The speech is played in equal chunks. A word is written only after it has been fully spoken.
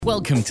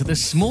Welcome to the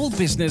Small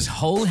Business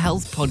Whole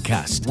Health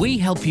Podcast. We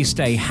help you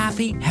stay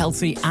happy,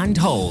 healthy, and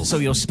whole so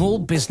your small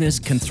business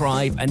can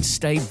thrive and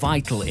stay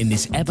vital in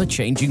this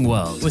ever-changing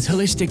world. With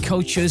holistic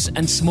coaches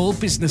and small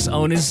business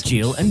owners,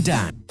 Jill and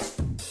Dan.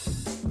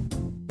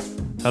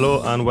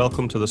 Hello and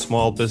welcome to the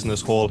Small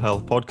Business Whole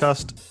Health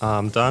Podcast.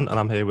 I'm Dan and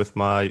I'm here with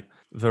my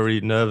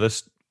very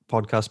nervous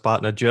podcast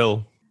partner,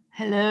 Jill.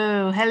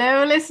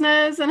 Hello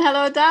listeners, and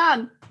hello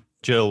Dan.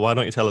 Jill, why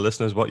don't you tell the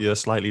listeners what you're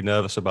slightly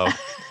nervous about?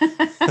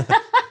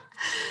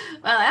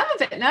 Well, I am a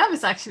bit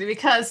nervous actually,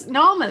 because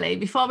normally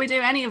before we do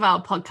any of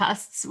our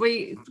podcasts,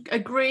 we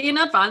agree in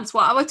advance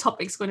what our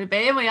topic's going to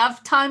be and we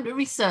have time to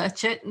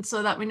research it, and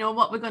so that we know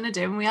what we're going to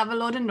do, and we have a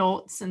load of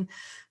notes and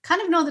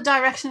kind of know the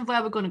direction of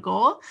where we're going to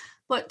go.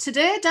 But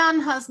today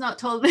Dan has not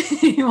told me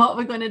what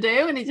we're going to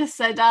do, and he just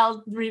said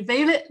I'll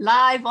reveal it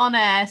live on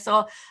air.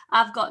 So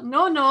I've got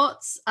no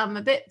notes. I'm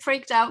a bit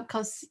freaked out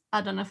because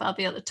I don't know if I'll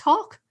be able to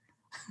talk.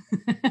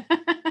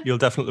 You'll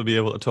definitely be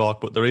able to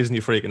talk, but the reason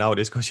you're freaking out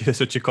is because you're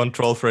such a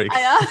control freak. I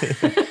am.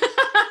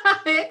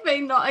 I hate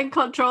being not in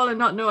control and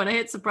not knowing. I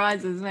hate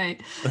surprises,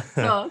 mate.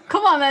 So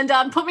come on then,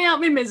 Dan, put me out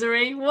of my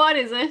misery. What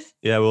is it?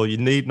 Yeah, well, you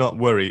need not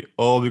worry.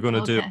 All we're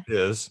going to do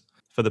is,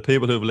 for the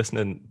people who've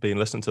been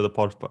listening to the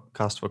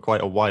podcast for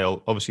quite a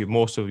while, obviously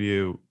most of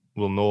you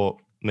will know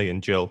me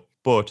and Jill,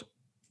 but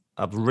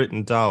I've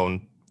written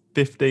down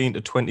 15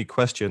 to 20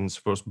 questions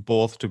for us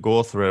both to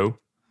go through.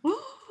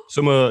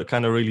 Some are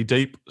kind of really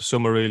deep,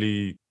 some are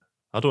really,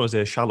 I don't want to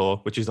say shallow,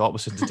 which is the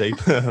opposite to deep,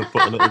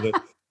 but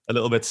a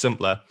little bit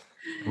simpler.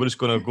 We're just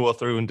going to go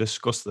through and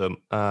discuss them,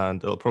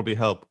 and it'll probably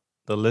help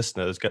the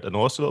listeners get to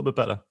know us a little bit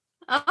better.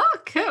 Oh,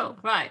 cool.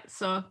 Right.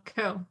 So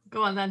cool.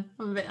 Go on then.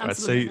 I'm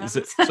so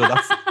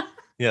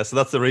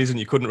that's the reason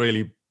you couldn't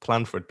really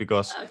plan for it,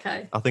 because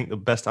I think the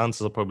best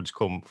answers will probably just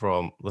come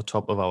from the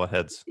top of our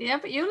heads. Yeah,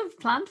 but you'll have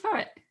planned for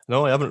it.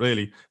 No, I haven't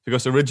really,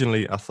 because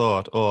originally I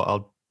thought,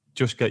 I'll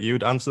just get you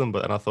to answer them,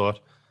 but then I thought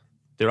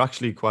they're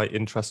actually quite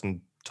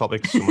interesting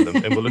topics, some of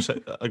them.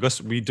 And I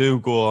guess we do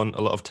go on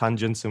a lot of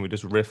tangents and we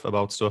just riff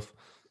about stuff.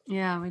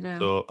 Yeah, we do.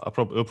 So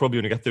we'll probably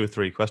only get through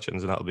 3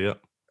 questions and that'll be it.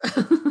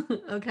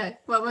 Okay.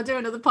 Well, we'll do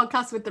another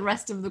podcast with the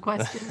rest of the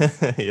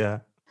questions.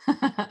 Yeah.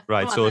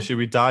 Right. So should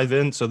we dive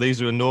in? So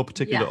these are in no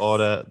particular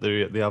order.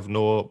 They have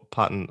no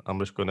pattern. I'm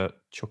just going to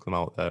chuck them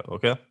out there.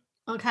 Okay.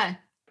 Okay.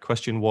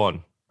 Question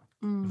 1.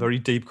 Very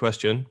deep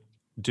question.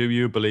 Do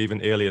you believe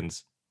in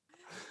aliens?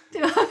 Do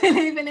I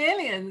believe in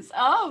aliens?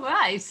 Oh,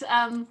 right.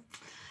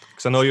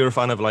 Because I know you're a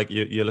fan of, like,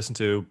 you listen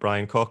to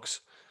Brian Cox.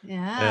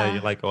 Yeah.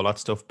 You like all that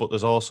stuff. But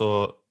there's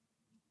also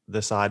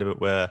the side of it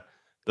where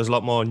there's a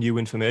lot more new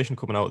information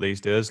coming out these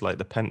days, like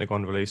the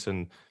Pentagon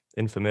releasing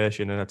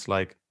information. And it's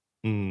like,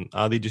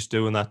 are they just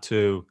doing that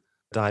to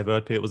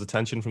divert people's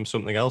attention from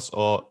something else?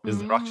 Or is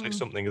there actually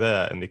something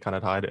there and they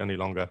cannot hide it any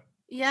longer?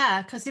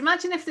 Yeah, because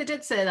imagine if they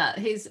did say that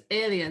his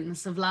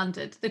aliens have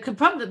landed. They could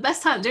probably, the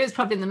best time to do is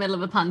probably in the middle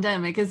of a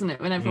pandemic, isn't it?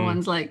 When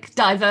everyone's like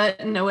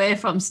diverting away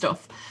from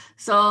stuff.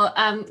 So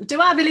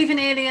do I believe in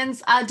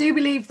aliens? I do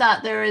believe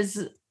that there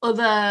is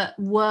other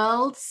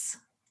worlds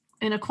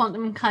in a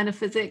quantum kind of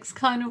physics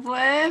kind of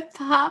way,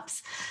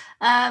 perhaps.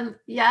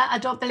 I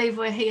don't believe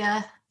we're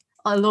here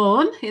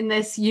alone in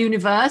this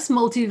universe,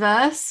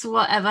 multiverse,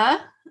 whatever.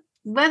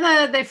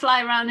 Whether they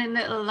fly around in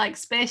little like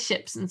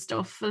spaceships and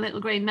stuff,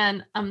 little green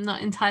men, I'm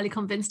not entirely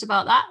convinced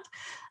about that.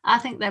 I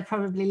think they're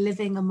probably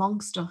living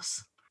amongst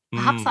us.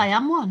 Perhaps I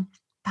am one.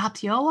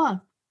 Perhaps you're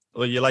one.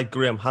 Well, you like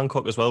Graham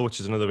Hancock as well, which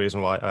is another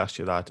reason why I asked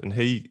you that. And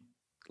he,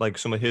 like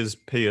some of his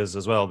peers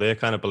as well, they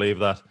kind of believe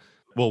that.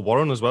 Well,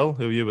 Warren as well,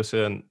 who you were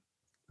saying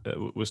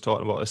was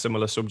talking about a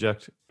similar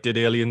subject. Did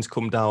aliens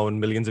come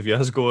down millions of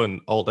years ago and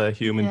alter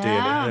human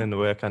DNA and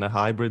we're kind of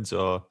hybrids?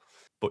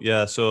 But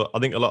yeah, so I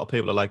think a lot of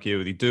people are like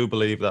you. They do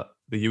believe that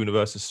the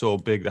universe is so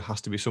big, there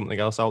has to be something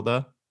else out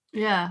there.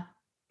 Yeah.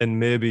 And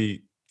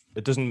maybe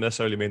it doesn't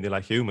necessarily mean they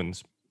like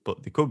humans,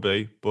 but they could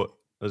be. But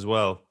as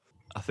well,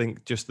 I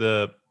think just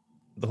the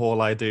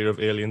whole idea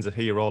of aliens are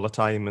here all the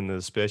time and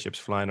there's spaceships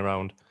flying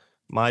around.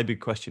 My big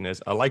question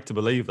is, I like to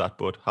believe that,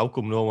 but how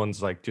come no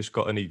one's like just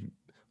got any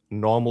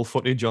normal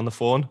footage on the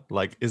phone?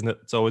 Like, isn't it?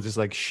 It's always just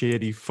like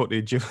shady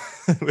footage,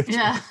 which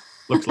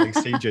looks like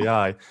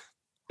CGI.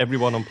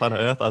 Everyone on planet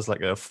Earth has like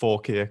a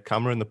 4K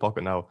camera in the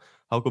pocket now.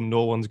 How come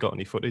no one's got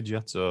any footage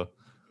yet? So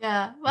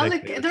yeah, well,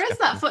 there is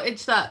that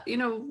footage that,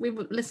 we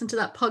listened to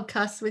that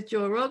podcast with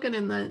Joe Rogan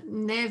and the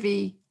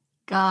Navy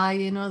guy,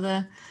 in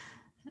the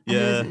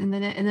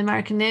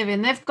American Navy,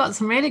 and they've got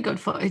some really good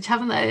footage,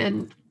 haven't they?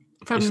 And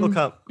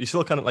you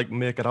still can't like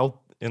make it out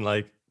in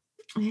like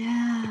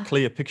a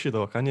clear picture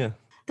though, can you?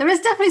 There is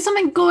definitely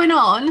something going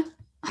on.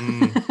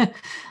 But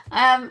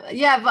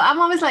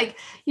I'm always like,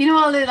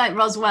 all the like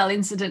Roswell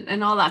incident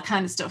and all that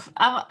kind of stuff.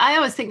 I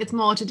always think it's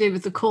more to do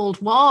with the Cold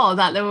War,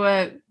 that they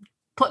were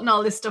putting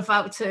all this stuff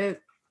out to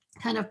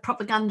kind of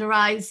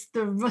propagandize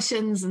the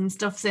Russians and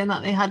stuff, saying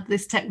that they had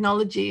this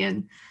technology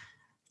and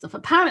stuff.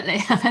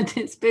 Apparently, I read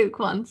this book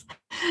once,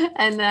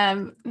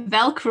 and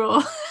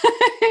Velcro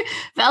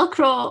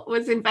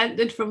was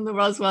invented from the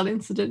Roswell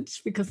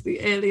incident because the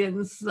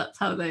aliens, that's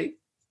how they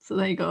So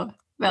there you go.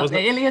 Well, the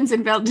aliens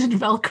invented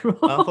Velcro.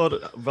 I thought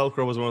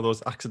Velcro was one of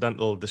those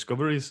accidental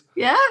discoveries.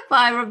 Yeah,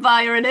 via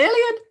an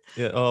alien.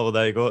 Yeah. Oh, well,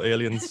 there you go.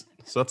 Aliens.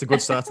 So that's a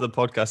good start to the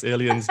podcast.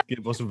 Aliens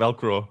give us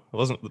Velcro. It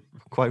wasn't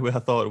quite where I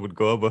thought it would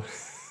go, but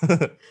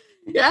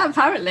yeah,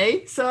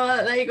 apparently. So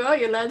there you go.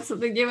 You learn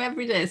something new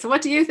every day. So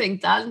what do you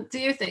think, Dan? Do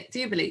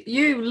you believe?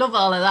 You love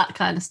all of that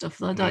kind of stuff,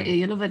 though, don't you?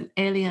 You love an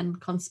alien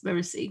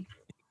conspiracy.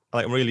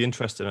 I'm really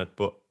interested in it,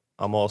 but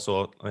I'm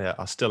also,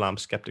 I still am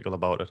skeptical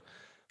about it.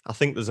 I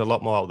think there's a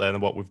lot more out there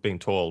than what we've been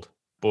told.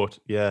 But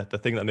yeah, the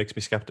thing that makes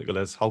me skeptical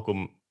is how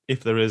come,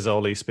 if there is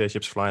all these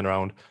spaceships flying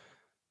around,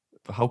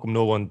 how come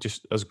no one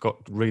just has got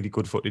really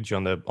good footage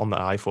on the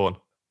iPhone?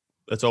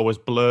 It's always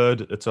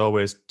blurred. It's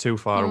always too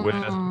far away.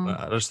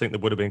 I just think there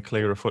would have been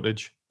clearer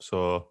footage.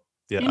 So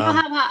yeah, you know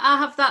how I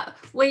have that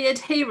weird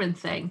hearing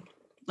thing,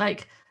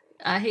 like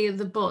I hear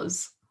the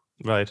buzz.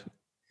 Right.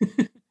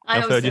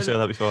 I've heard you say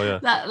that before. Yeah.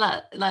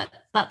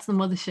 That's the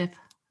mothership.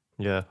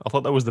 Yeah, I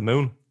thought that was the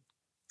moon.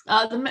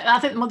 I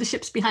think the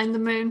mothership's behind the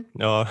moon.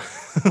 No,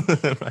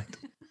 right.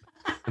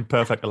 In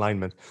perfect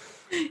alignment.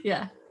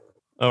 Yeah.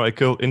 All right,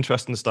 cool.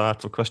 Interesting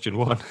start for question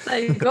 1. There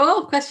you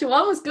go. Question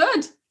 1 was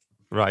good.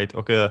 Right.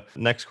 Okay.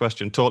 Next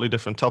question. Totally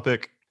different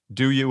topic.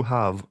 Do you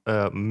have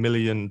 $1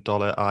 million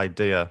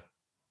idea,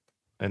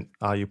 and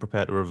are you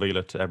prepared to reveal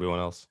it to everyone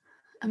else?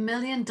 $1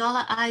 million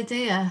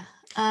idea.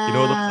 You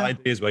know those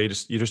ideas where you're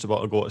just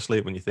about to go to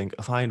sleep when you think,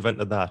 if I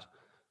invented that,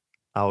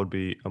 I would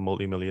be a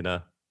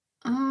multi-millionaire.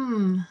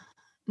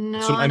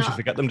 No. Sometimes you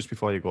forget them just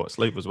before you go to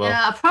sleep as well.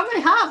 Yeah, I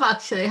probably have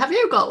actually. Have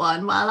you got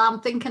one while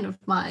I'm thinking of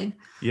mine?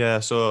 Yeah,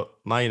 so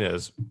mine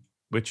is,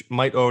 which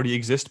might already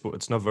exist, but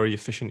it's not very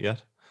efficient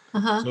yet.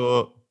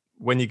 So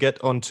when you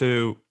get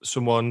onto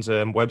someone's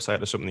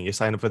website or something, you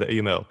sign up for the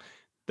email,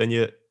 then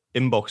your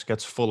inbox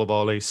gets full of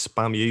all these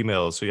spammy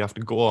emails. So you have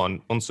to go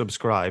on,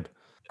 unsubscribe.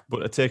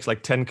 But it takes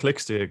like 10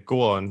 clicks to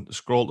go on,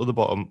 scroll to the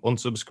bottom,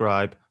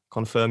 unsubscribe,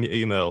 confirm your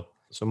email.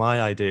 So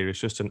my idea is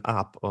just an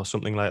app or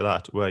something like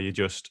that where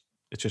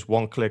it's just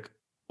one click,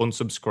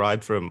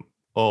 unsubscribe from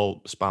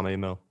all spam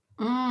email.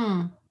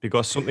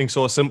 Because something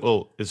so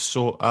simple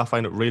I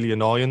find it really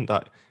annoying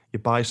that you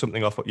buy a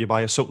supplement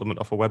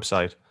off a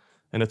website,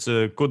 and it's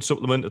a good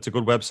supplement, it's a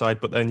good website,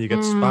 but then you get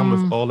spam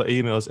with all the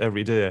emails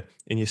every day,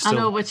 and you still I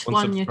know which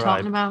one you're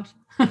talking about.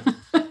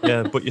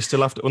 Yeah, but you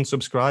still have to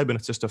unsubscribe, and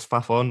it's just a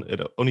faff on.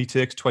 It only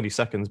takes 20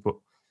 seconds, but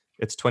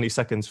it's 20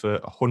 seconds for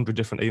 100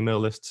 different email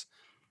lists.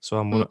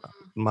 So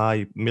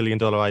my $1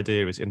 million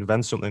idea is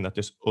invent something that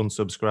just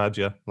unsubscribes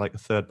you, like a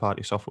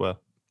third-party software.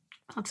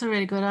 That's a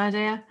really good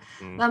idea.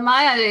 Well,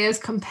 my idea is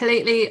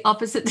completely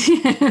opposite to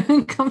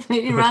you,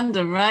 completely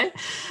random, right?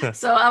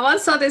 So I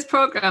once saw this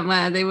program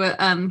where they were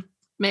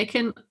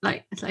making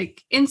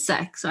like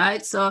insects,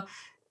 right? So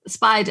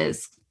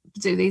spiders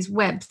do these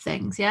web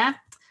things, yeah?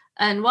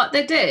 And what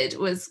they did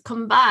was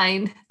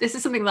combine, this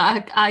is something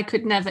that I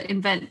could never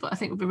invent, but I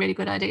think would be a really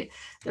good idea.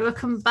 They were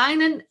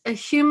combining a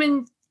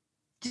human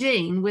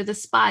gene with a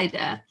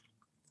spider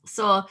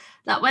so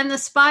that when the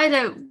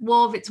spider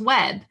wove its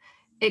web,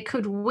 it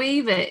could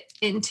weave it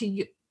into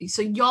you.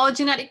 So your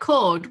genetic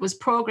code was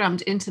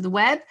programmed into the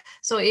web.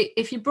 So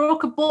if you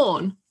broke a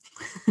bone,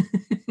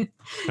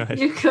 right,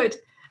 you could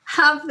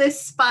have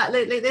this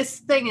this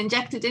thing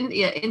injected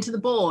into the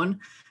bone,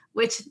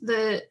 which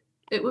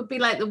it would be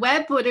like the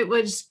web, but it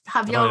would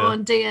have your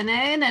own DNA,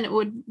 and then it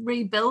would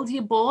rebuild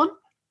your bone.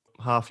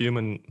 Half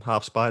human,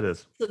 half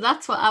spiders. So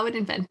that's what I would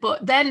invent.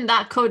 But then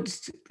that could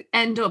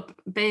end up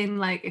being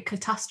like a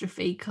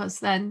catastrophe, because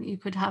then you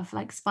could have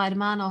like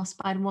Spider-Man or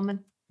Spider-Woman.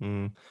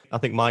 I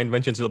think my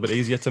invention's a little bit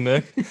easier to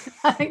make.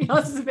 I think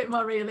yours is a bit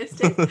more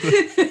realistic.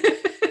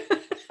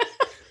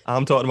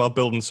 I'm talking about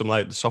building some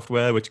like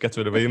software which gets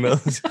rid of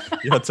emails.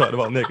 You're talking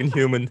about making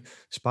human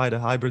spider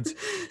hybrids.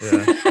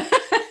 Yeah.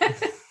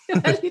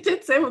 Well, you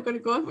did say we're going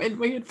to go in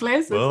weird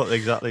places. Well,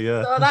 exactly,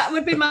 yeah. So that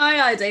would be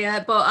my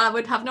idea, but I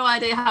would have no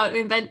idea how to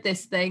invent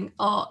this thing.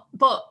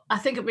 But I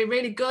think it'd be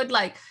really good,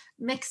 like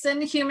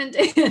mixing human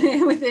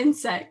DNA with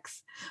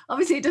insects.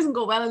 Obviously, it doesn't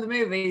go well in the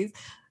movies,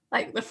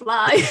 like The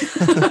Fly,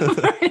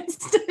 for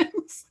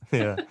instance.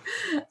 Yeah.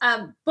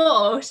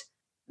 But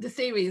the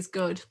theory is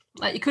good.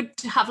 Like you could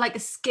have like a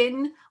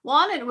skin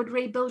one, and it would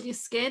rebuild your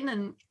skin.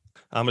 And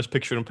I'm just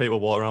picturing people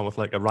walking around with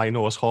like a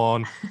rhino's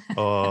horn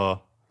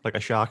or like a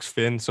shark's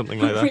fin, something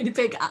like that. Really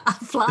big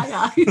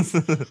fly eyes.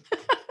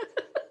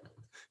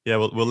 Yeah,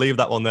 we'll leave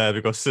that one there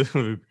because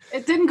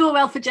it didn't go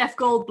well for Jeff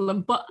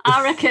Goldblum, but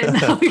I reckon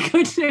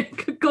it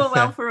could go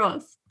well for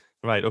us.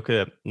 Right,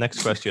 okay.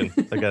 Next question.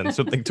 Again,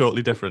 something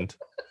totally different.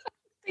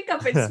 I think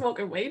I've been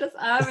smoking weed.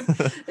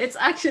 It's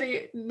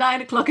actually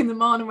 9:00 in the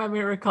morning when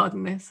we're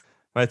recording this.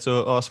 Right,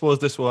 so I suppose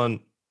this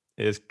one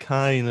is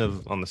kind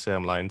of on the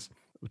same lines.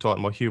 We're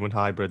talking about human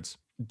hybrids.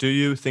 Do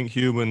you think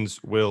humans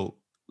will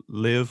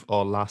live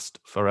or last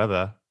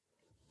forever?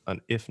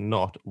 And if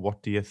not,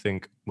 what do you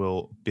think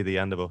will be the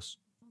end of us?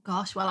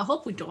 Gosh, well, I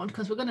hope we don't,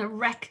 because we're going to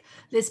wreck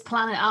this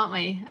planet, aren't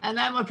we? And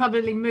then we'll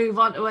probably move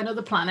on to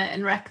another planet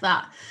and wreck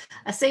that.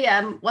 I see,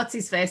 what's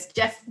his face?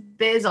 Jeff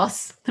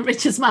Bezos, the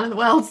richest man in the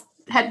world.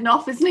 heading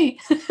off, isn't he?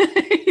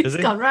 He's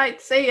gone,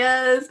 right, see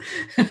yas.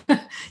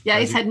 Yeah,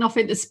 he's heading off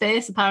into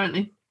space,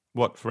 apparently.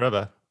 What,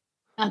 forever?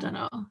 I don't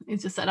know. He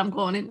just said, I'm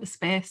going into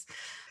space.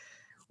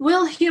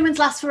 Will humans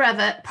last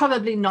forever?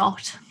 Probably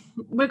not.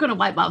 We're going to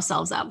wipe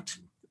ourselves out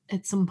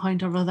at some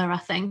point or other, I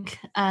think.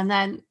 And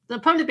then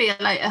there'll probably be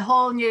like a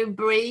whole new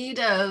breed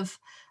of,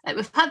 like,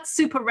 we've had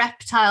super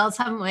reptiles,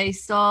 haven't we?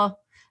 So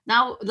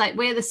now, like,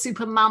 we're the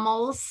super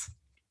mammals.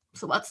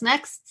 So what's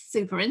next?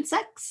 Super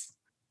insects?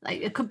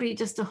 Like, it could be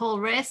just a whole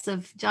race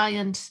of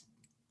giant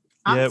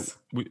ants.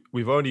 Yeah,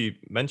 we've already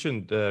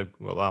mentioned,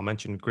 I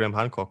mentioned Graham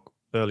Hancock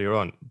earlier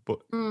on, but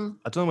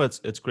I don't know whether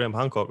it's Graham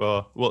Hancock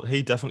or, well,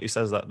 he definitely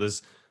says that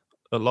there's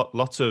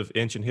lots of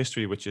ancient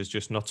history which is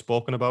just not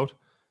spoken about.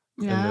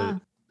 Yeah.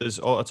 And it's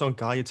on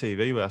Gaia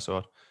TV where I saw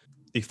it.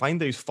 They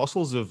find these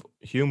fossils of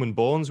human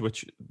bones,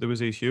 which there was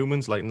these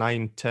humans like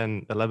 9,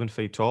 10, 11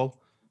 feet tall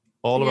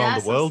all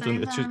around the world,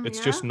 and it's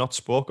just not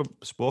spoke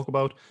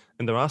about.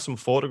 And there are some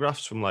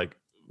photographs from like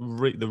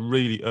the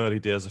really early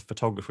days of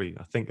photography.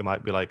 I think it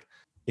might be like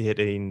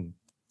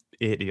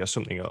 1880 or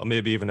something, or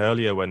maybe even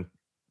earlier when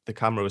the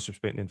camera was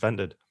just being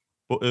invented.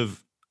 But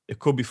it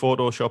could be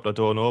photoshopped, I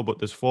don't know. But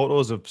there's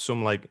photos of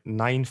some like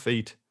 9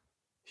 feet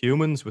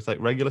humans with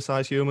like regular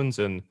size humans,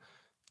 and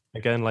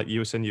again, like you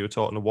were saying, you were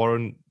talking to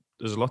Warren.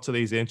 There's lots of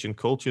these ancient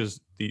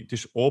cultures they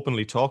just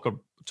openly talk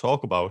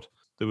about.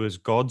 There was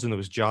gods and there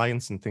was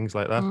giants and things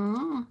like that.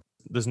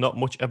 There's not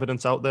much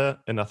evidence out there,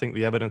 and I think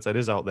the evidence that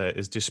is out there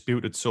is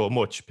disputed so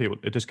much.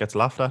 It just gets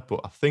laughed at.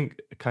 But I think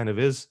it kind of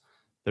is.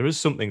 There is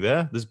something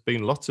there. There's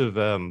been lots of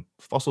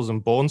fossils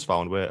and bones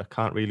found where it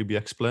can't really be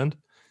explained.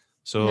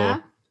 So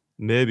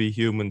maybe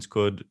humans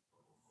could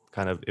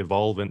kind of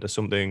evolve into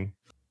something.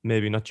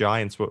 Maybe not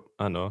giants, but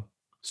I don't know.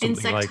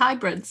 Insect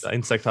hybrids.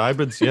 Insect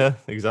hybrids, yeah,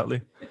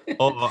 exactly.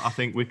 Or I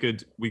think we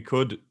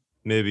could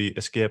maybe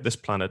escape this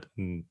planet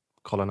and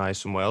colonize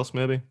somewhere else,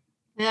 maybe.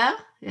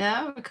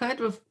 Yeah, we could.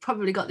 We've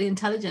probably got the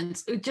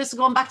intelligence. Just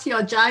going back to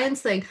your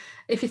giants thing,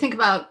 if you think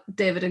about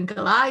David and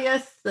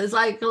Goliath, there's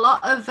like a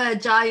lot of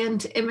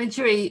giant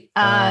imagery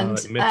and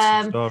myths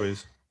and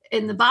stories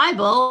in the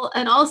Bible.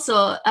 And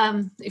also,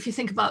 if you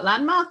think about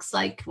landmarks,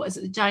 like what is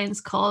it, the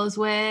Giant's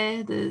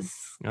Causeway? There's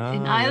in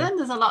Ireland,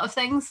 there's a lot of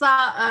things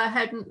that are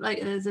heading,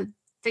 like there's a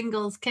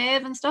Fingal's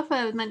Cave and stuff.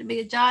 Meant to be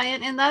a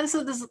giant in there.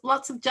 So there's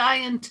lots of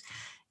giant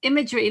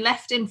imagery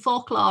left in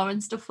folklore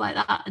and stuff like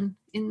that, and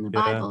in the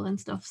Bible and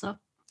stuff. So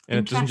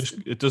and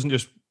it doesn't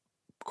just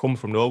come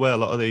from nowhere. A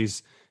lot of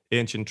these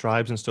ancient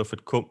tribes and stuff,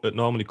 it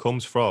normally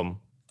comes from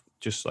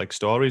just like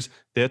stories.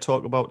 They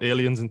talk about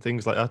aliens and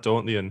things like that,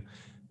 don't they? And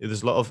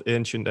there's a lot of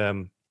ancient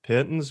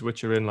paintings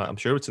which are in, like, I'm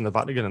sure it's in the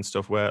Vatican and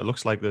stuff, where it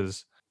looks like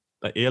there's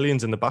like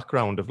aliens in the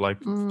background of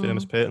like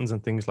famous paintings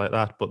and things like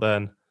that. But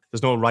then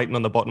there's no writing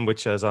on the bottom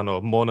which says, I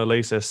know, Mona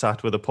Lisa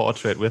sat with a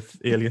portrait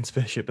with alien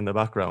spaceship in the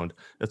background.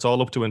 It's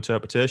all up to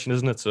interpretation,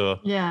 isn't it? So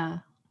yeah,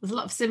 there's a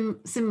lot of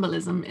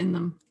symbolism in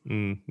them.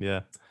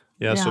 Yeah.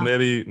 So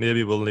maybe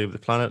we'll leave the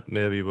planet.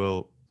 Maybe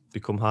we'll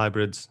become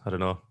hybrids. I don't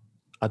know.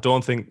 I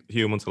don't think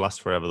humans will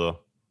last forever, though.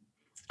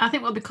 I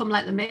think we'll become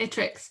like the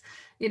Matrix,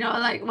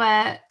 like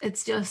where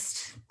it's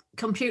just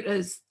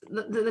computers.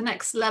 The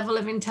next level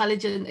of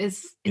intelligence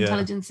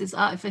is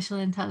artificial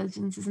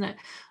intelligence, isn't it?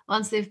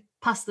 Once they've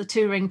passed the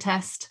Turing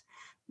test,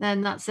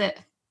 then that's it.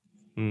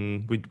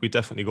 We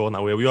definitely go in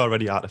that way. We're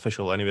already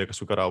artificial anyway,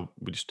 because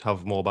we just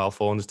have mobile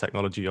phones,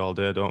 technology all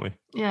day, don't we?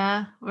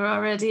 Yeah, we're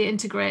already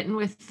integrating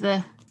with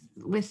the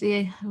what's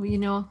it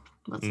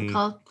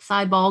called,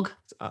 cyborg.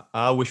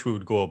 I wish we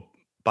would go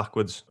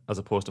backwards as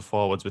opposed to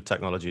forwards with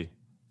technology.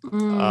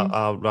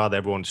 I'd rather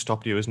everyone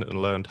stopped you, isn't it,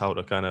 and learned how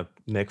to kind of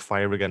make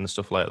fire again and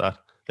stuff like that.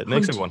 It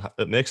makes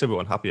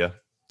everyone happier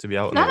to be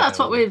out. No, that's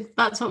what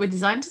we're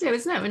designed to do,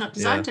 isn't it? We're not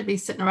designed to be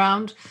sitting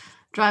around,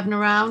 driving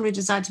around. We're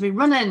designed to be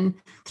running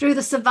through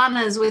the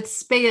savannas with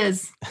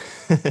spears.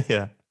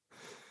 Yeah.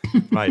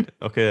 Right.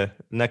 Okay.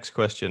 Next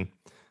question.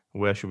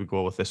 Where should we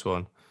go with this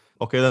one?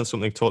 Okay, then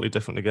something totally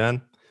different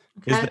again.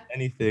 Okay. Is there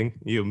anything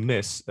you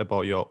miss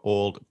about your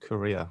old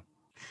career?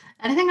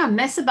 Anything I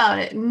miss about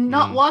it?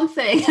 Not one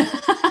thing.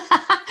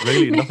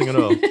 Really? Nothing at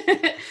all?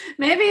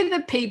 Maybe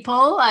the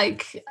people,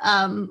 like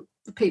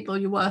the people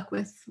you work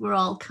with, were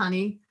all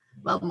canny.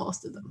 Well,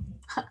 most of them.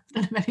 I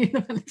don't know if many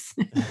of them are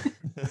listening.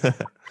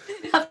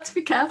 You have to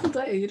be careful,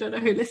 don't you? You don't know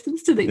who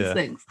listens to these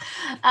things.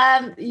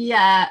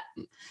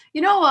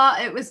 You know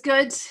what? It was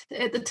good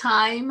at the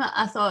time.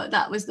 I thought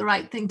that was the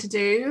right thing to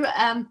do.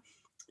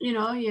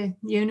 Your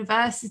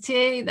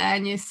university,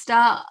 then you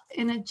start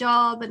in a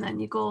job, and then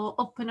you go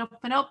up and up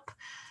and up,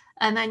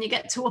 and then you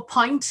get to a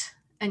point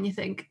and you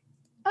think,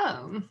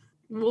 oh,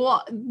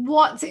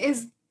 what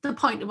is the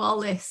point of all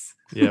this?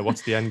 Yeah,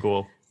 what's the end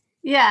goal?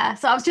 Yeah,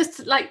 so I was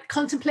just like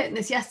contemplating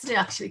this yesterday,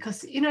 actually,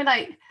 because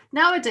like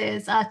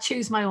nowadays I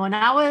choose my own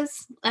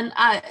hours, and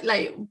I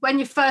like when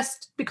you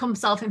first become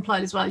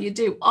self-employed as well, you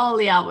do all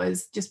the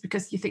hours just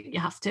because you think you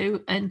have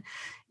to. And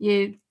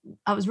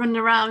I was running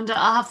around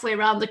halfway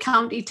around the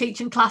county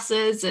teaching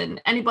classes,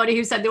 and anybody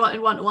who said they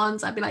wanted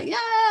one-to-ones, I'd be like,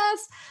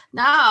 yes.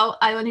 Now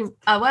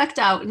I worked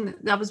out, and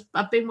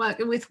I've been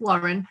working with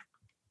Warren,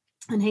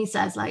 and he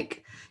says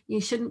like you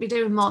shouldn't be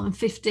doing more than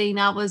 15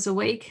 hours a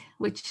week,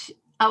 which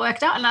I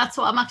worked out, and that's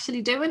what I'm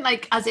actually doing,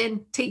 like as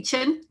in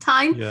teaching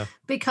time,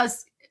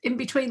 because in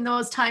between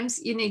those times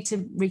you need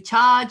to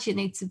recharge,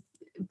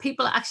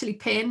 people are actually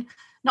paying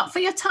not for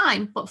your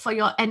time but for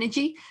your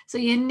energy, so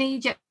you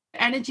need your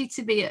energy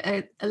to be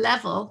at a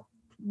level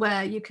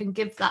where you can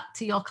give that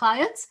to your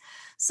clients.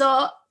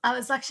 So I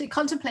was actually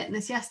contemplating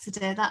this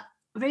yesterday, that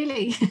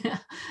really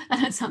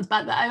and it sounds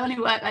bad that I only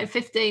work like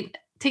 15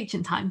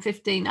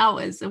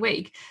 hours a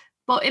week,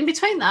 but in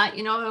between that,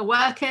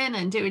 working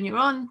and doing your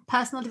own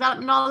personal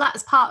development, all that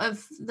is part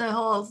of the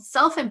whole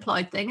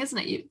self-employed thing, isn't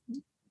it?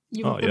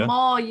 The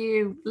more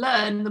you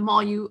learn, the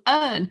more you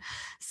earn.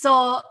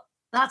 So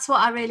that's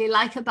what I really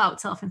like about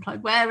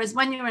self-employed. Whereas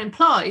when you're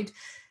employed,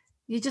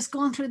 you're just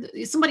going through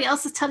somebody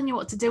else is telling you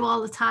what to do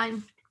all the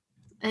time,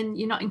 and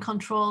you're not in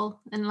control.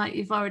 And like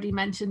you've already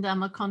mentioned,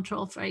 I'm a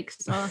control freak,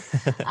 so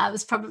I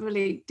was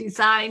probably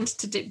designed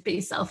to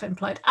be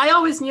self-employed. I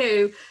always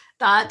knew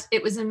that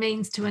it was a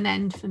means to an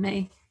end for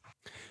me.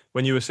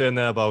 When you were saying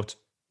there about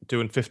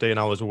doing 15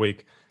 hours a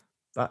week,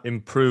 that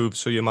improves.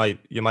 So you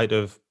might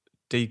have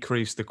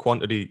decreased the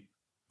quantity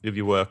of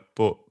your work,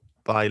 but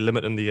by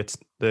limiting the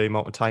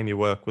amount of time you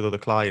work with other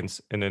clients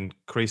and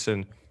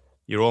increasing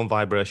your own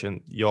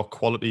vibration, your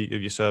quality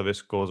of your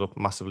service goes up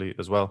massively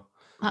as well.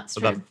 That's so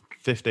true. That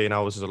 15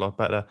 hours is a lot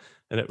better.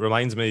 And it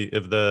reminds me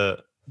of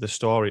the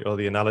story or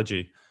the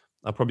analogy.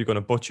 I'm probably going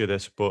to butcher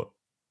this, but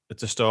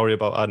it's a story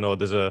about, I don't know,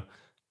 there's a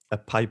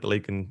pipe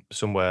leaking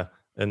somewhere,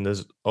 and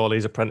there's all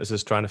these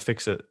apprentices trying to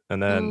fix it.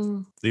 And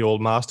then the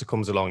old master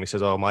comes along and he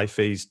says, oh, my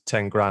fee's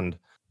 10 grand.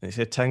 And he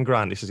said, 10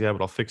 grand? He says, yeah,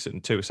 but I'll fix it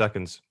in 2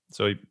 seconds.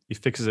 So he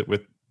fixes it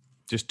with,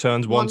 just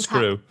turns one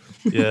screw.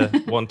 Yeah,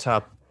 one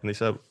tap. And he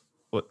said,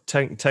 what,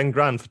 10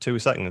 grand for 2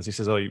 seconds? He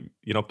says, oh,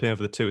 you're not paying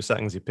for the 2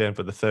 seconds, you're paying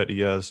for the 30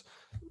 years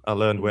I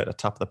learned where to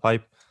tap the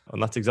pipe.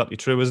 And that's exactly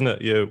true, isn't it?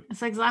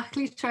 It's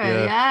exactly true,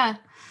 yeah.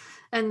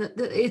 And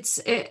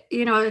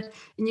and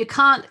you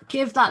can't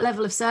give that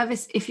level of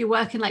service if you're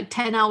working like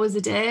 10 hours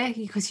a day,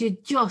 because you're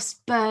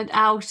just burnt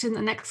out in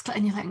the next client,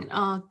 and you're thinking,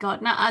 oh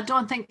God. Now, I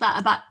don't think that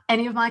about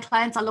any of my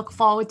clients. I look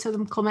forward to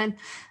them coming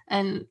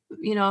and,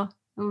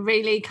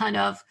 really kind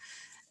of,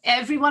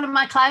 every one of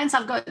my clients,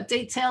 I've got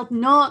detailed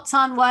notes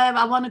on where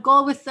I want to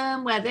go with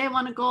them, where they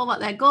want to go, what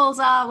their goals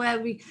are,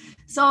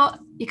 so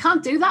you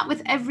can't do that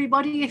with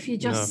everybody if you're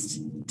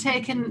just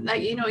taking,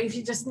 like, if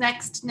you just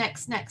next,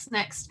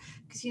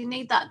 because you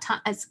need that time,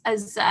 as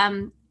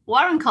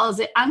Warren calls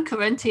it,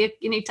 anchoring to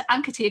you need to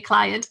anchor to your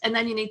client, and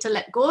then you need to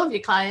let go of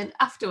your client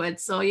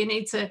afterwards. So you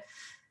need to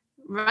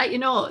write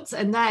your notes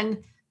and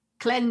then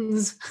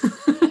cleanse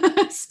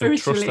spiritually.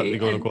 Trust that you're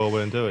going to go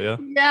away and do it,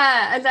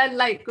 yeah, and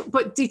then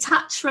but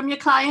detach from your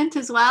client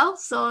as well,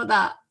 so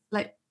that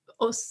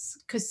us,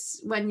 because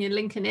when you're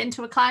linking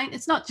into a client,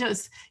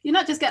 you're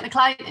not just getting a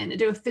client in to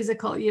do a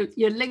physical,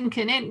 you're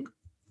linking in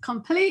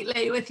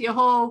completely with your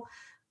whole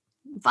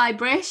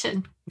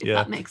vibration, if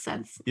that makes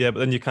sense. Yeah, but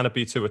then you can't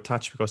be too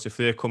attached, because if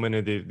they come in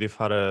and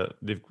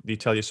they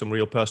tell you some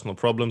real personal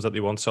problems that they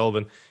want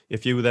solving,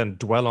 if you then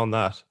dwell on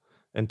that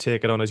and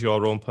take it on as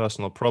your own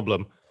personal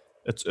problem,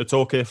 it's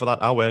okay for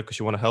that hour because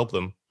you want to help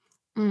them.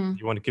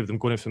 You want to give them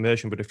good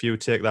information. But if you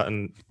take that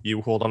and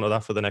you hold on to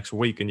that for the next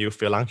week and you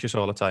feel anxious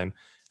all the time,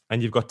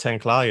 and you've got 10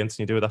 clients and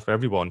you do that for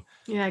everyone,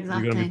 yeah,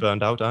 exactly, you're going to be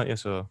burned out, aren't you?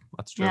 So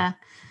that's true. Yeah,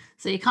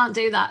 so you can't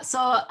do that.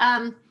 So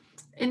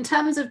in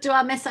terms of, do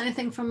I miss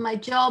anything from my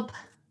job?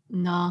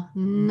 No,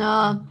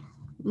 not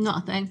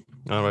a thing.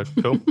 All right,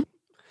 cool. Do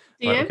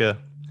you? Okay.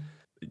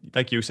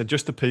 Like you said,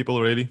 just the people,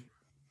 really,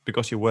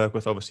 because you work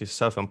with, obviously,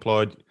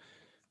 self-employed,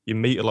 you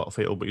meet a lot of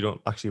people, but you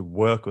don't actually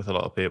work with a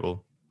lot of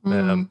people.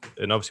 And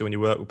obviously when you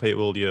work with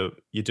people,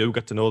 you do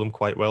get to know them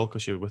quite well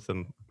because you're with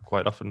them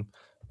quite often.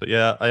 But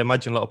yeah, I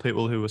imagine a lot of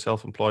people who are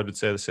self-employed would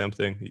say the same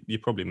thing. You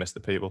probably miss the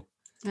people.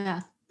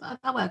 Yeah, but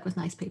I work with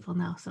nice people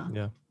now, so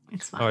yeah,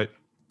 it's fine. All right,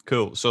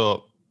 cool.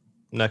 So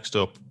next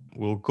up,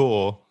 we'll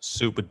go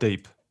super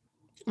deep.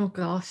 Oh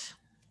gosh.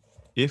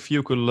 If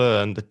you could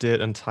learn the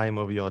date and time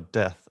of your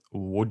death,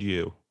 would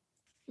you?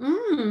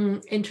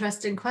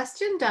 Interesting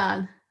question,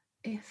 Dan.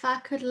 If I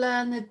could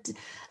learn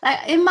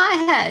in my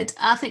head,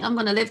 I think I'm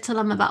going to live till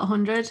I'm about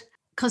 100,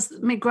 because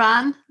my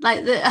gran,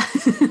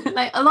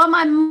 although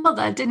my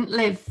mother didn't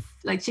live,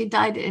 she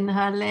died in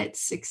her late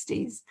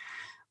 60s,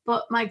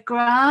 but my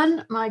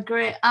gran, my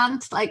great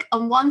aunt,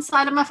 on one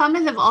side of my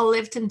family, they've all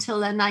lived until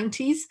their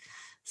 90s.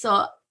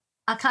 So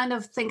I kind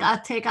of think I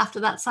take after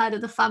that side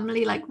of the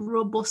family,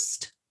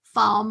 robust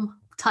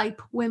farm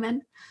type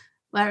women,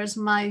 whereas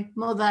my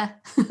mother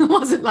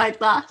wasn't like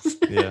that.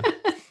 Yeah.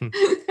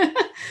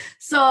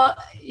 So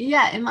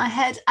yeah, in my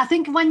head, I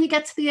think when you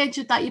get to the age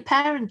of that your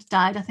parent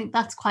died, I think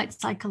that's quite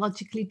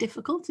psychologically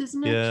difficult,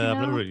 isn't it? Yeah, I've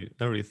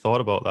never really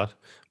thought about that.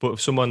 But if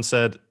someone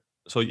said,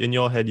 so in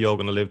your head you're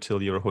going to live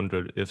till you're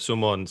 100. If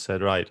someone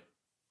said, right,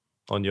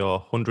 on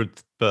your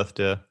 100th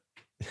birthday,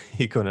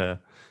 you're going to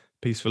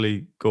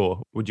peacefully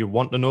go, would you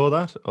want to know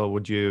that, or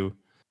would you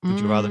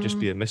rather just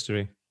be a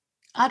mystery?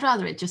 I'd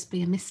rather it just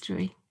be a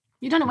mystery.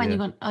 You don't know when you're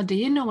going, or do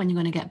you know when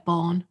you're going to get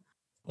born?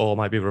 Or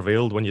might be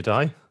revealed when you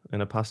die in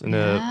the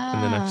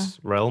next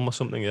realm or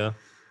something. Yeah,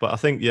 but I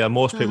think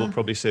most people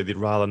probably say they'd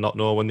rather not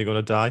know when they're going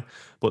to die.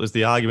 But there's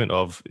the argument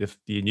of, if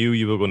you knew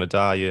you were going to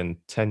die in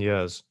 10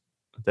 years,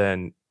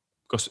 then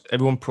because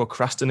everyone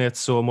procrastinates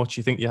so much,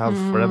 you think you have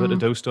forever to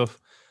do stuff.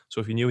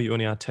 So if you knew you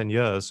only had 10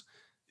 years,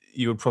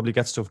 you would probably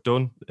get stuff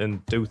done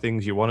and do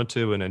things you wanted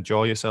to and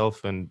enjoy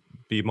yourself and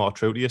be more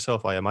true to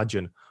yourself, I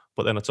imagine.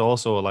 But then it's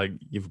also like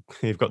you've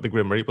got the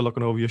Grim Reaper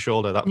looking over your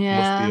shoulder. That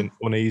must be an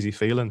uneasy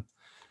feeling.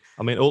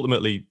 I mean,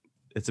 ultimately,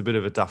 it's a bit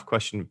of a daft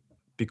question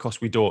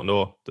because we don't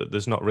know. That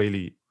there's not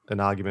really an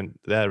argument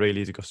there,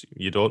 really, because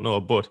you don't know.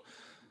 But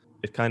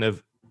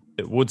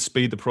it would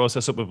speed the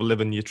process up of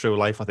living your true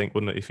life, I think,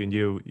 wouldn't it? If you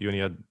knew you only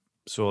had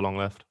so long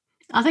left.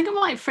 I think it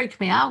might freak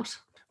me out.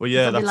 Well,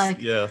 yeah,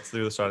 that's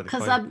the other side of the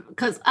coin.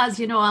 Because as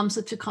you know, I'm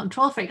such a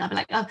control freak. I'd be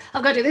like, I've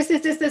got to do this,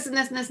 and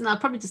this, and I'll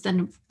probably just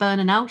end up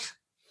burning out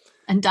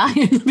and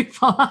dying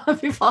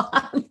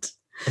beforehand.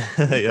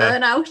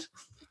 Burn out.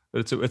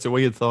 It's a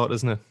weird thought,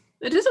 isn't it?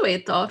 It is a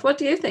weird thought. What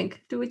do you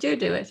think? Would you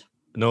do it?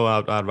 No,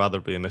 I'd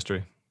rather be a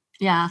mystery.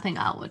 Yeah, I think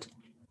I would.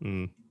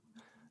 And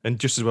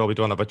just as well, we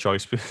don't have a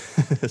choice.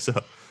 So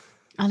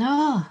I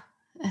know.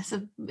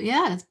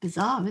 It's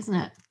bizarre, isn't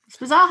it? It's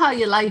bizarre how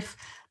your life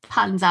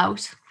pans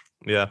out.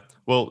 Yeah.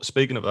 Well,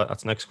 speaking of that,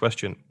 that's the next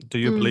question. Do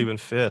you believe in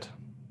fate?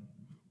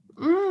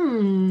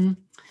 And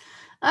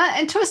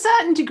to a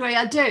certain degree,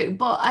 I do.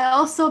 But I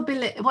also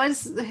believe,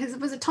 was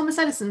it Thomas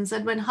Edison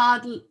said, when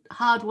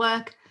hard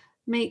work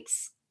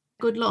meets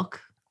good luck,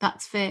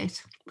 that's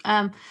fate.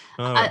 I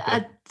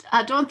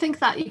don't think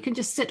that you can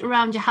just sit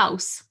around your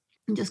house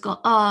and just go,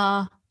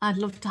 oh, I'd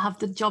love to have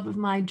the job of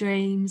my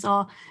dreams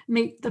or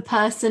meet the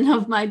person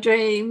of my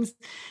dreams.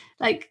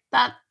 Like,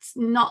 that's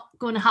not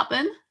going to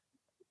happen.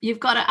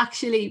 You've got to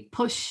actually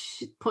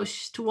push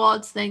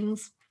towards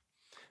things.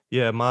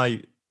 Yeah,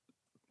 my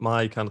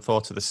kind of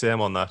thoughts are the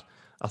same on that.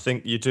 I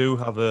think you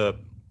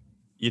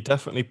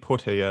definitely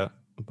put here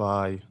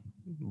by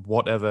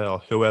whatever or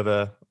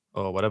whoever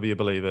or whatever you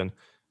believe in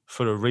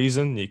for a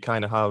reason. You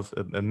kind of have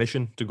a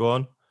mission to go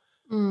on.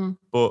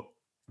 But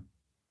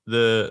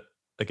the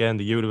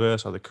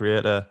universe or the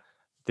creator,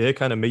 they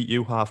kind of meet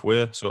you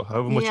halfway. So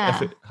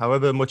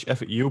however much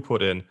effort you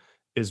put in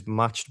is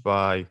matched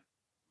by,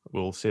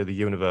 we'll say, the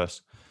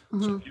universe.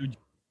 So if you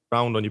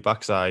round on your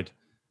backside,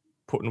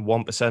 putting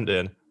 1%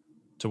 in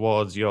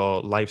towards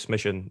your life's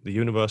mission, the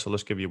universe will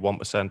just give you 1%.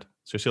 So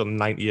you're still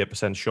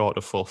 98% short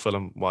of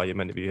fulfilling why you're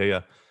meant to be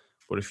here.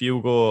 But if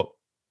you go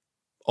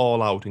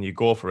all out and you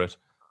go for it,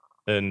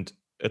 and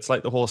it's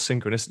like the whole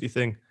synchronicity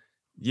thing,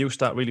 you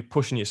start really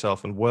pushing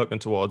yourself and working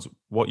towards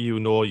what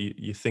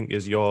you think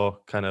is your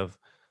kind of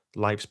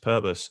life's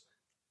purpose,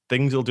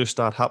 things will just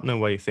start happening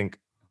where you think,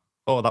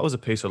 oh, that was a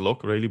piece of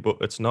luck, really, but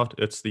it's not.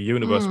 It's the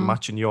universe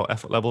matching your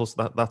effort levels.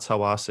 That's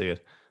how I see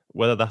it.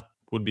 Whether that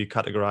would be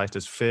categorized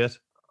as fate,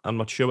 I'm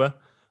not sure.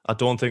 I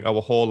don't think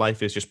our whole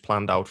life is just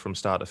planned out from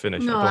start to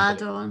finish. No, I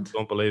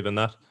don't believe in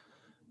that.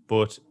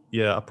 But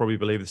yeah, I probably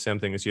believe the same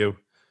thing as you,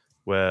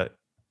 where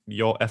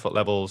your effort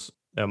levels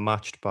are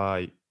matched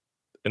by,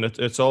 and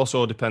it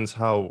also depends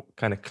how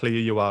kind of clear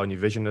you are in your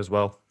vision as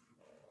well.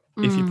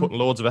 If you're putting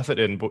loads of effort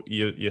in, but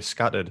you're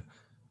scattered,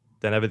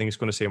 then everything's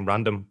going to seem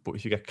random. But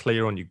if you get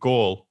clear on your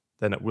goal,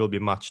 then it will be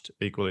matched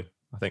equally.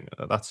 I think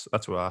that's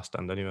where I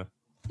stand anyway.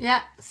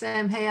 Yeah,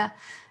 same here.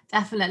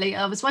 Definitely.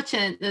 I was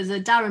watching, there's a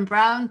Darren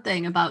Brown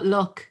thing about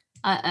luck,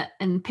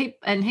 and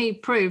he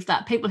proved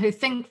that people who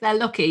think they're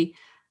lucky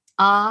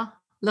are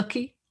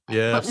lucky.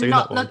 Yeah, but I've seen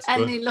not that one. look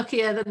any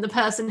luckier than the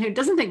person who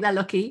doesn't think they're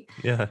lucky.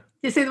 Yeah.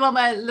 You see the one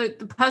where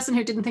the person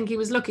who didn't think he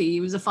was lucky, he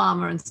was a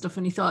farmer and stuff,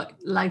 and he thought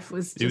life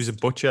was he was a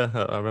butcher,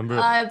 I remember it.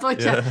 A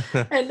butcher.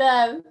 Yeah.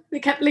 And they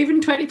kept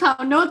leaving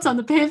 £20 notes on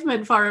the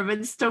pavement for him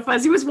and stuff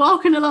as he was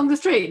walking along the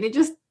street, and he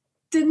just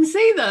didn't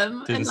see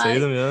them.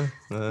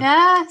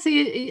 Yeah. So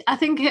I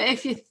think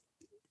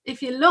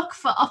if you look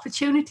for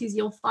opportunities,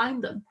 you'll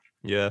find them.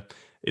 Yeah.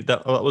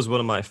 That was one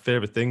of my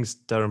favourite things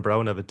Darren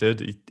Brown ever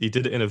did. He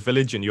did it in a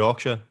village in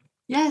Yorkshire.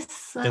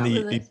 Yes, and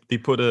he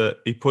put a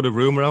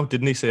rumour out,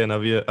 didn't he, saying,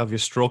 have you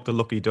stroked a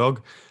lucky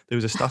dog? There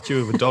was a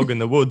statue of a dog in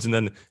the woods, and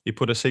then he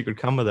put a secret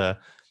camera there,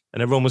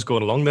 and everyone was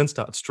going along. Then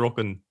started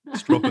stroking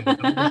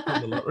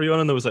the lottery on,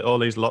 and there was like all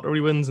these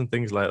lottery wins and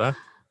things like that.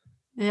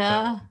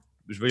 Yeah,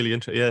 it was really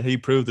interesting. Yeah, he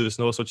proved there was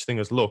no such thing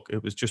as luck.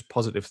 It was just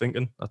positive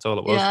thinking. That's all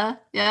it was.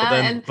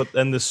 Yeah. But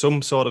then there's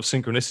some sort of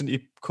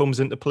synchronicity comes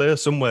into play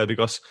somewhere,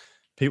 because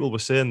people were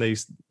saying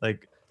these,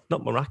 like,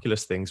 not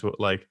miraculous things, but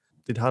like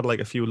they'd had like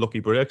a few lucky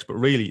breaks, but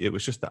really it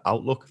was just the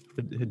outlook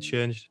that had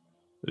changed.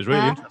 It was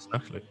really interesting,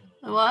 actually.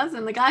 There was.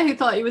 And the guy who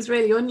thought he was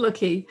really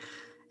unlucky,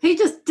 he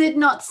just did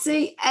not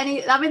see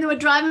any. I mean, they were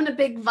driving a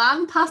big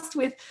van past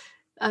with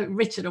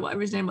Richard, or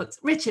whatever his name was.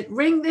 Richard,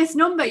 ring this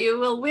number, you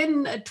will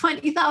win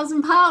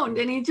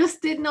 £20,000. And he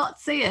just did not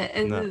see it.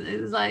 And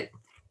it was like,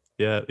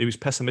 yeah, he was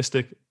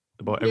pessimistic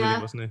about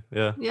everything, wasn't he?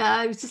 Yeah. Yeah,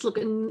 I was just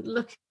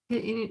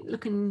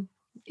looking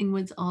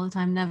inwards all the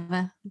time,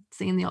 never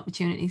seeing the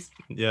opportunities.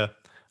 Yeah,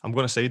 I'm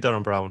going to see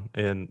Darren Brown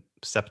in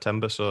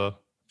September, so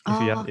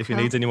if he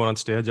needs anyone on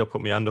stage, I'll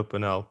put my hand up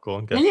and I'll go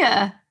and get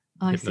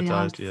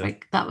hypnotised.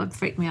 That would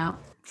freak me out.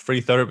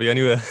 Free therapy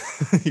anyway.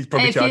 He's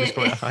probably charging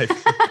quite high.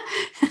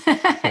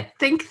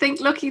 think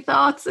lucky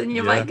thoughts and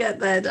you might get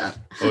there, Dan.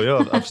 Oh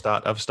yeah,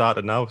 I've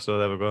started now, so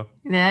there we go.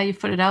 Yeah, you've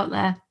put it out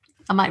there.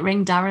 I might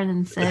ring Darren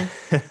and say.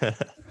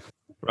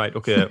 Right,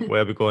 okay,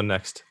 where are we going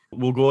next?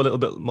 We'll go a little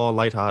bit more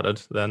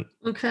lighthearted then.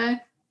 Okay.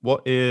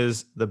 What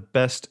is the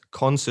best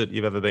concert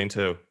you've ever been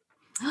to?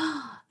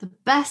 The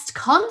best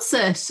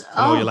concert?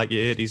 Oh, you like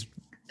your 80s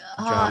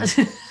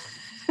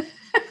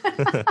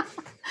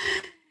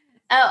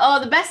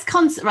the best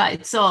concert,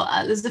 right? So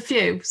there's a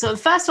few. So the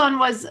first one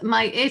was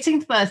my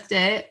 18th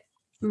birthday.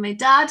 My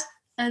dad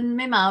and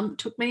my mum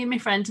took me and my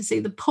friend to see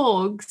the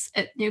Pogues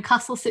at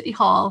Newcastle City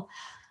Hall.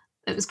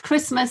 It was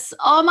Christmas.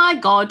 Oh my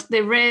God,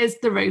 they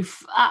raised the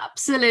roof.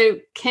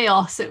 Absolute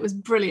chaos. It was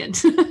brilliant.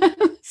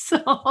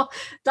 So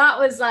that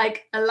was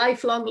like a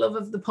lifelong love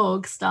of the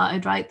Pogues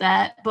started right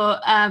there.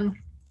 But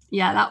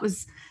it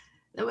was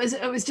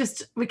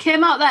just, we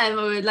came out there and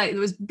we were like, there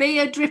was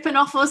beer dripping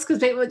off us because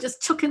people were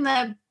just chucking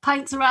their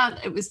pints around.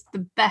 It was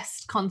the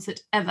best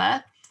concert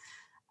ever.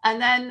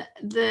 And then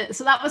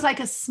so that was like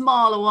a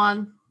smaller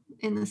one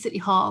in the City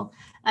Hall.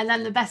 And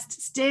then the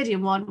best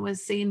stadium one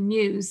was seeing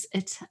Muse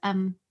at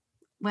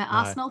where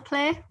Arsenal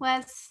play.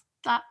 Where's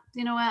that?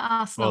 You know where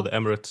Arsenal? Oh, the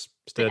Emirates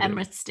Stadium. The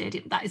Emirates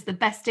Stadium. That is the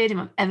best stadium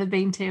I've ever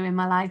been to in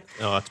my life.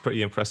 Oh, that's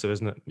pretty impressive,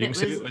 isn't it? You can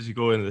see it as you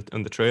go in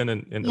the train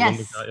in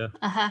London.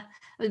 Yeah.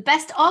 It was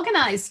best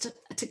organised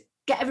to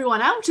get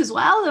everyone out as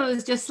well. It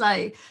was just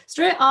like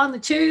straight on the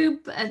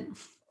tube and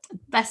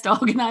best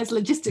organised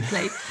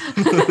logistically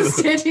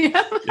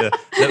stadium. Yeah,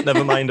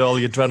 never mind all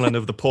the adrenaline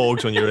of the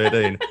Pogues when you're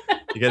 18.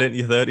 You get into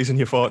your 30s and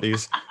your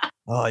 40s.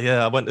 Oh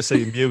yeah, I went to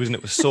see Muse and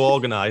it was so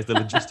organised. The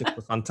logistics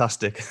were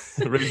fantastic.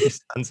 It really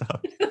stands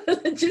out.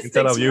 Logistics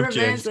were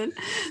amazing.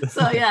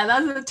 So yeah,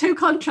 those are the two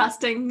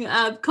contrasting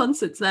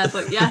concerts there.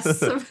 But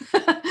yes,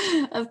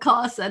 of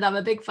course. And I'm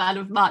a big fan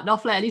of Mark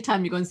Knopfler.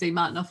 Anytime you go and see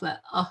Mark Knopfler,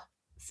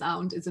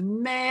 sound is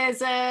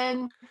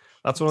amazing.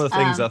 That's one of the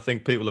things I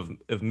think people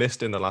have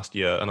missed in the last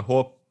year. And I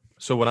hope,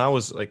 so when I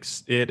was like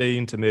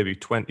 18 to maybe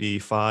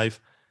 25,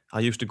 I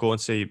used to go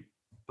and see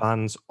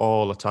bands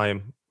all the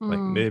time. Like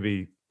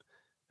maybe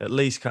at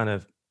least kind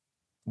of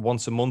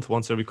once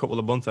every couple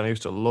of months, and I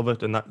used to love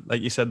it. And that,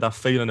 like you said, that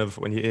feeling of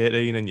when you're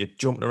 18 and you're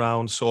jumping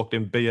around, soaked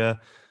in beer,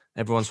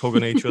 everyone's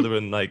hugging each other,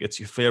 and like it's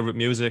your favorite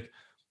music.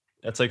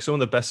 It's like some of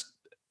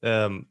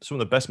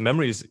the best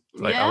memories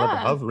I'll ever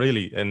have,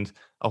 really. And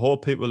I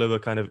hope people who are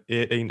kind of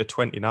 18 to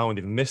 20 now and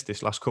they've missed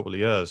this last couple of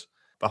years,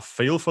 I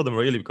feel for them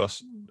really,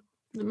 because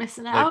they're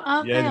missing out,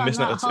 aren't they? Yeah, they're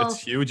missing out.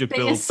 It's huge. It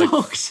builds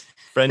like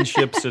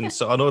friendships, and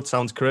so I know it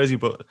sounds crazy,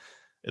 but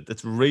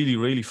it's really,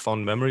 really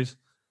fond memories.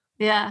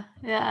 Yeah.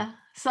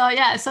 So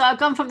I've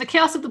gone from the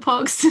chaos of the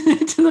Pogues to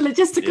the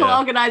logistical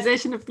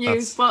organisation of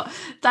Muse, but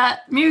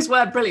that Muse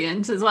were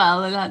brilliant as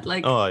well, and had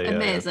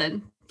amazing. Yeah.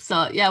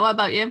 So yeah, what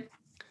about you?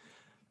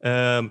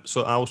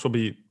 So I was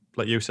probably,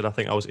 like you said, I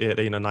think I was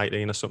 18 or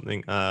 19 or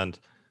something, and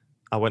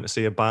I went to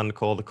see a band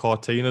called the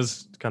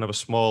Cortinas, kind of a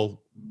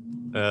small,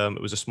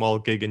 it was a small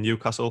gig in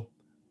Newcastle,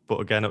 but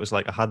again, it was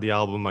like I had the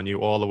album, I knew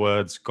all the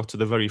words, got to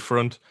the very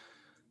front,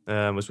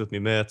 was with my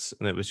mates,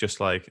 and it was just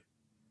like,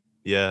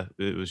 yeah,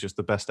 it was just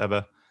the best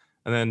ever.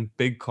 And then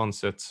big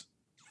concerts,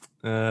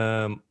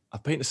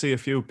 I've been to see a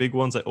few big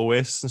ones like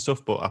Oasis and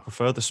stuff, but I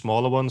prefer the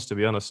smaller ones, to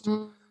be honest.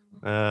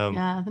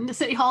 I think the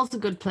City Hall's a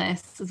good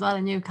place as well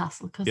in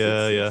Newcastle, because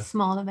it's a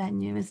smaller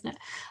venue, isn't it?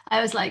 I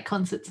always like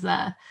concerts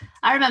there.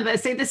 I remember,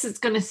 this is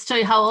going to show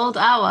you how old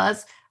I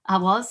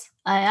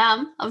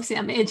am. Obviously,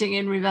 I'm aging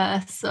in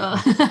reverse. So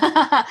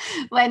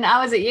when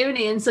I was at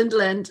uni in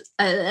Sunderland,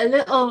 a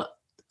little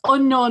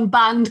unknown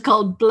band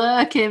called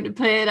Blur came to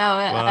play at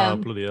our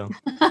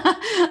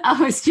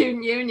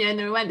student union,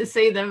 and we went to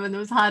see them, and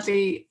there was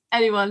hardly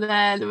anyone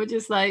there. They were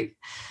just like,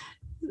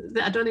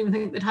 I don't even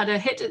think they'd had a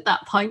hit at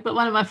that point, but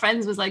one of my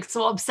friends was like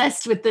so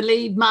obsessed with the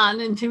lead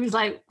man, and she was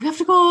like, we have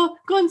to go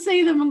and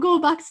see them and go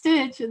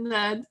backstage. And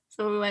then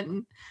so we went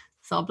and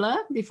saw Blur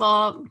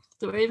before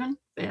they were even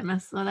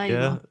famous. So there you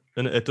go.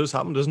 And it does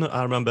happen, doesn't it?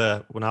 I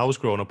remember when I was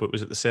growing up, it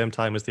was at the same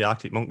time as the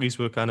Arctic Monkeys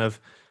were kind of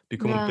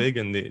becoming big,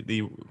 and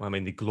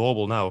the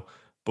global now.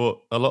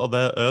 But a lot of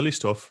their early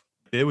stuff,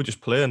 they were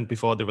just playing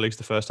before they released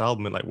the first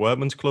album in like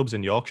workmen's clubs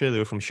in Yorkshire. They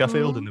were from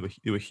Sheffield, and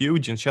they were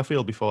huge in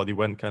Sheffield before they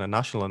went kind of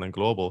national and then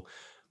global.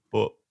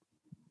 But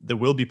there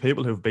will be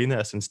people who've been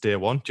there since day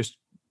one, just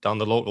down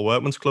the local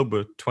workmen's club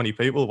with 20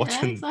 people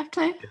watching. Yeah,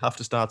 exactly. You have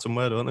to start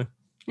somewhere, don't they?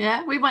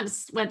 Yeah, we went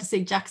to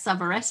see Jack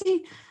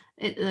Savaretti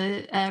at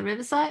the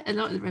Riverside,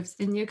 not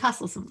in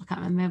Newcastle, something, I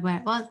can't remember where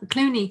it was, the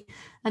Clooney,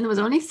 and there was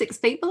only 6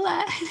 people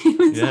there. He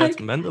was it's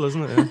mental,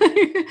 isn't it?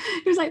 Yeah.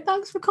 He was like,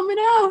 thanks for coming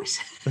out.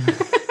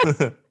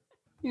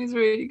 He was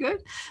really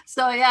good.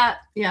 So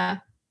yeah,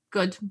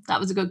 good. That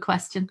was a good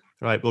question.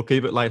 Right, we'll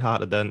keep it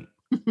lighthearted then.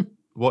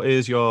 What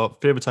is your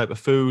favourite type of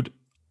food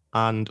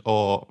and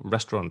or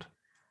restaurant?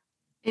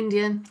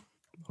 Indian.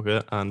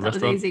 Okay, and that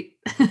restaurant? Was easy.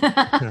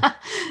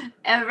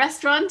 A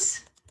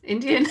restaurant,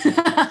 Indian.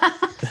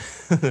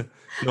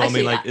 No, I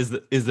mean, like, is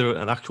there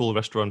an actual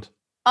restaurant?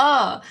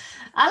 Oh,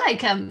 I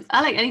like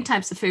any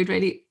types of food,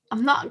 really.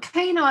 I'm not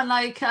keen on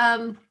like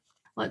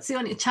what's the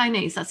only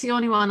Chinese? That's the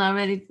only one I'm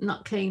really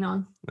not keen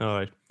on. All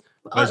right.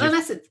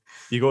 Unless it's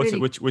you go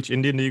really... to which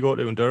Indian do you go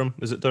to in Durham?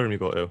 Is it Durham you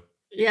go to?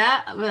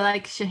 Yeah, we're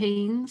like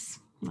Shaheen's.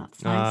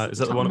 That's nice. Is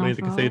that the one near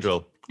the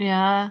cathedral?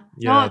 Yeah.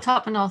 No,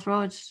 top of North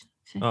Road. Is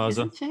it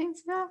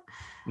Shaheen's? Yeah.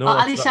 No,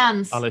 Ali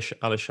Shan's. Ali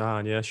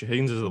Shan, yeah.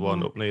 Shaheen's is the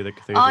one up near the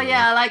cathedral. Oh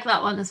yeah, I like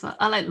that one as well.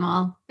 I like them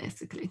all,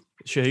 basically.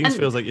 Shaheen's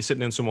feels like you're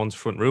sitting in someone's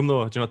front room,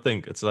 though. Do you not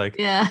think? It's like,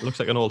 it looks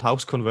like an old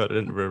house converted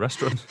into a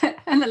restaurant.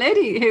 And the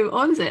lady who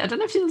owns it, I don't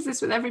know if she does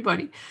this with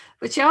everybody,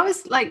 but she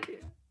always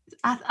like,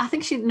 I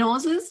think she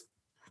knows us,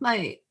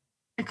 like,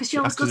 because she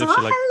always goes, hello,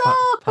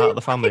 part of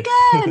the family.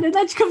 Again. And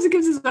then she comes and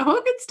gives us a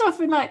hug and stuff.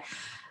 And like,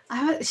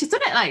 she's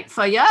done it like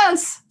for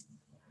years.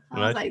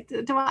 I was like,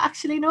 do I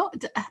actually know?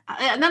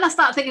 And then I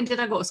started thinking,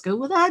 did I go to school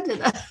with her?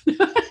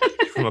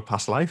 From a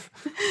past life?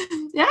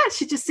 Yeah,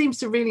 she just seems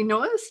to really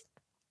know us.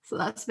 So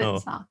that's a bit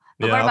bizarre.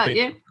 But what about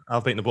you?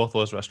 I've been to both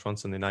those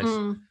restaurants and they're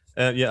nice.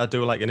 Yeah, I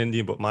do like an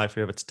Indian, but my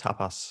favourite's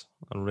tapas.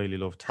 I really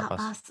love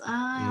tapas.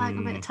 I like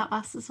a bit of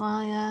tapas as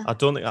well, yeah. I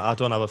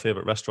don't have a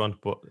favourite restaurant,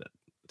 but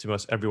to be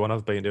honest, everyone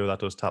I've been to that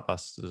does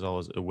tapas is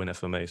always a winner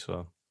for me.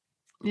 So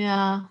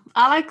yeah,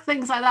 I like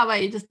things like that where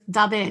you just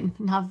dab in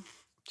and have...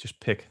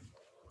 Just pick.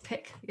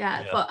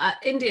 Yeah. But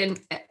Indian,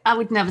 I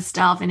would never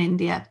starve in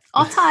India.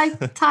 Or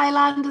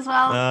Thailand as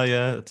well. Oh,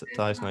 yeah,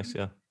 Thai's nice,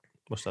 yeah.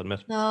 Must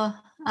admit. So,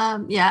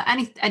 yeah,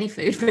 any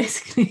food,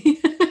 basically.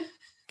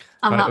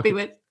 I'm happy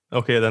with.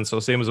 Okay, then,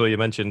 so same as what you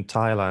mentioned,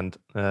 Thailand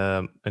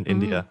and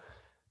India.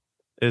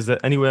 Is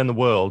there anywhere in the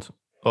world,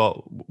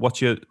 or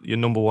what's your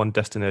number one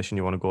destination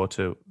you want to go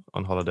to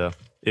on holiday,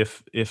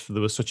 if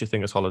there was such a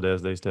thing as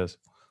holidays these days?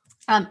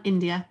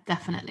 India,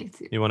 definitely.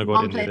 You want to go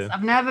to India?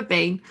 I've never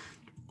been,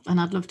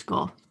 and I'd love to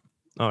go.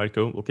 All right,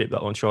 cool. We'll keep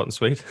that one short and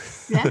sweet.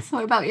 Yes.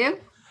 What about you?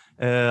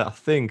 I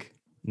think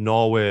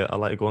Norway. I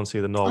like to go and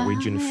see the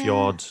Norwegian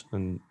fjords.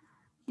 And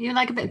you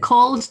like a bit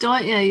cold,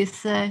 don't you? You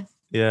say.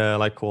 Yeah, I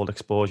like cold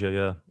exposure.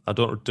 Yeah, I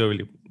don't do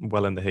really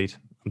well in the heat.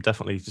 I'm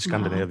definitely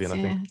Scandinavian.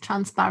 I think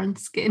transparent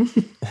skin.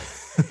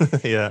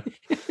 Yeah.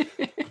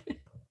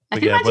 I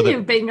can imagine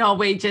you being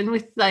Norwegian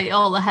with like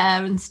all the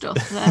hair and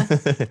stuff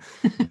there.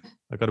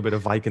 I got a bit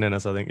of Viking in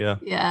us, I think. Yeah.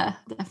 Yeah,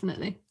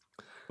 definitely.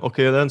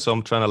 Okay, then. So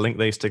I'm trying to link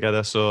these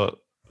together. So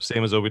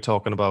same as though we're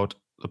talking about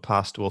the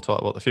past, we'll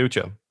talk about the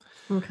future.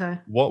 Okay.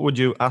 What would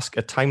you ask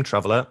a time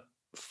traveler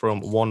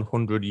from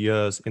 100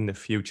 years in the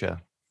future?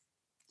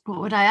 What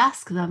would I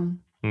ask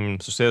them?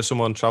 So say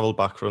someone traveled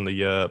back from the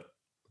year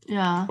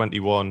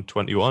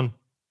 2121.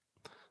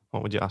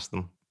 What would you ask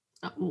them?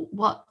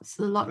 What's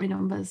the lottery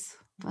numbers?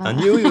 I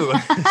knew you were.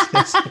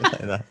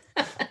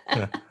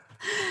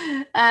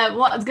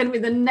 What's going to be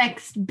the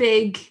next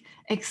big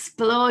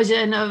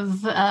explosion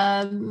of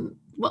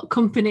what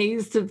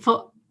companies to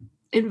put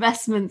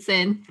investments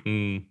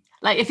in?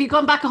 Like if you're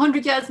going back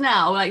 100 years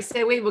now, like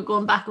say we were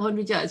going back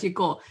 100 years, you'd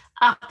go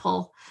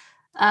Apple.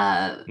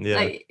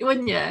 Like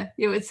wouldn't you?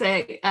 You would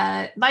say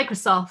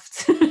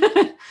Microsoft.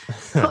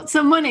 Put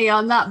some money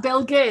on that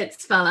Bill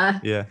Gates fella.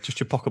 Yeah, just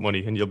your pocket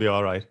money and you'll be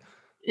all right.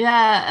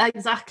 Yeah,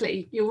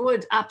 exactly. You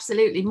would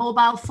absolutely.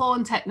 Mobile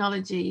phone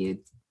technology,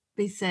 you'd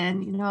be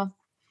saying, you know.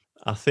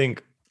 I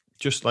think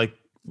just like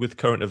with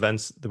current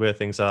events, the way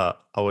things are,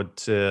 I would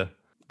say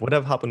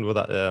whatever happened with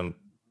that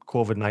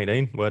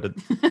COVID-19, where did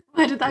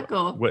that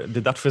go?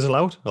 Did that fizzle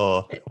out?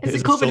 Or is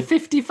it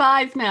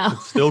COVID-55 now?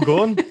 It's still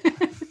going?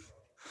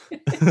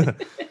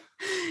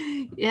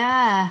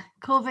 Yeah,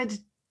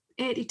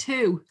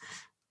 COVID-82.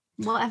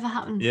 Whatever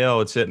happened? Yeah, I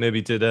would say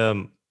maybe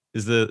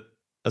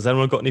has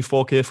anyone got any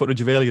 4K footage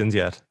of aliens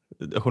yet?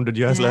 100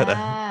 years later,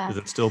 is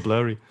it still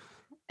blurry?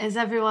 Is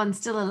everyone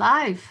still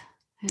alive?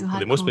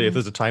 It must be if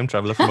there's a time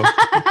traveler from us.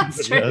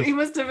 That's true. He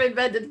must have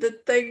invented the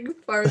thing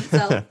for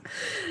himself.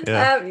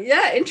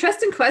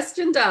 Interesting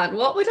question, Dan.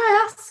 What would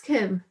I ask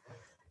him?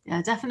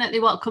 Yeah, definitely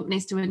what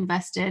companies to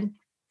invest in.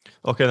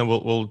 Okay, then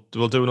we'll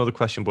do another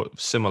question, but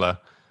similar.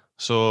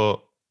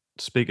 So,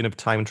 speaking of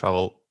time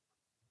travel,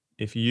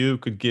 if you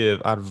could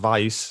give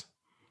advice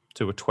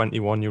to a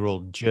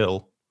 21-year-old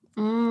Jill,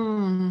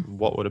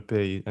 what would it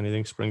be?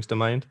 Anything springs to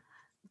mind?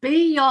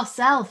 Be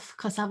yourself,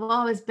 because I've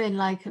always been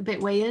like a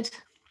bit weird.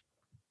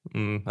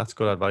 That's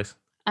good advice.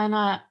 And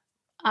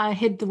I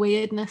hid the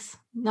weirdness.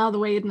 Now the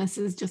weirdness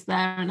is just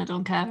there and I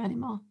don't care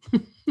anymore.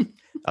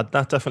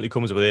 That definitely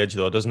comes with age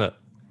though, doesn't it?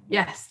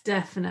 Yes,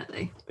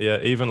 definitely. Yeah,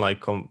 even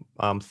like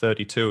I'm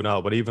 32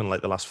 now, but even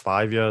like the last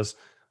 5 years,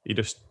 you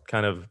just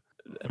kind of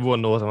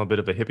everyone knows I'm a bit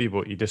of a hippie,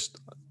 but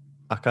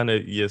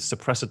you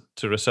suppress it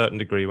to a certain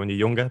degree when you're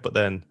younger, but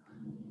then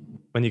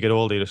when you get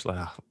older, you're just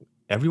like,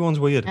 everyone's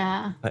weird.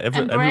 Yeah. Like,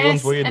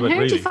 everyone's weird. And but who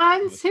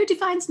really,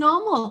 defines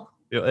normal?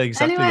 yeah,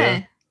 exactly.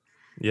 Anyway.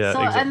 Yeah.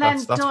 So, Exactly. and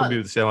then That's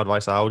probably the same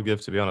advice I would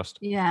give, to be honest.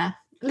 Yeah.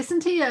 Listen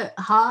to your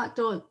heart.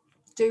 Don't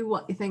do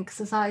what you think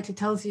society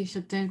tells you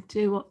should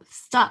do.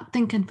 Start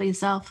thinking for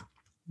yourself.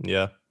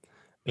 Yeah.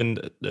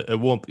 And it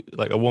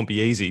won't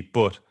be easy,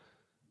 but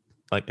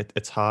like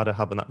it's harder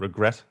having that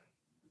regret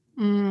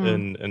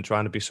and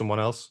trying to be someone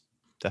else.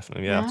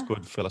 Definitely. Yeah. That's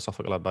good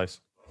philosophical advice.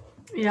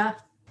 Yeah.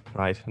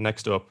 Right.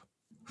 Next up.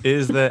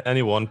 Is there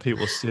anyone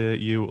people say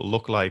you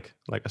look like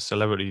a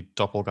celebrity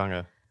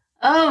doppelganger?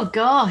 Oh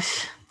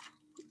gosh.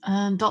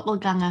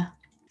 Doppelganger.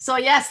 So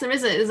yes,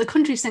 there's a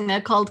country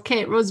singer called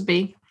Kate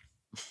Rusby.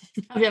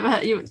 Have you ever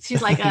heard?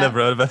 She's like Never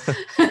heard of her.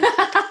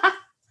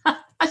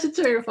 I should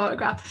show you a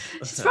photograph.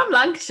 She's from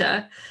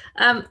Lancashire.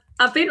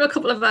 I've been to a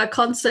couple of her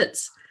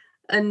concerts,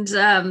 and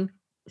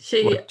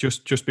she What,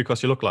 just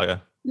because you look like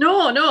her?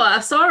 No, I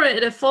saw her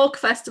at a folk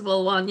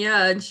festival one year,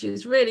 and she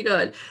was really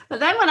good. But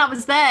then when I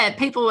was there,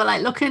 people were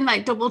like looking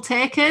like double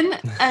taken,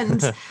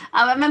 and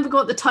I remember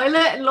going to the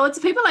toilet and loads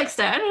of people like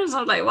staring at us. I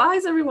was like, why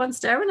is everyone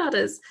staring at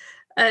us?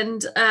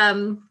 And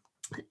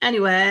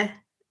anyway,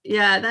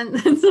 yeah.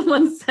 Then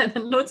someone said,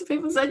 and loads of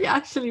people said, you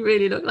actually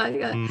really look like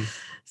her.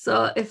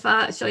 So if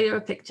I show you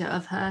a picture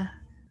of her,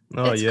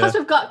 it's because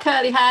we've got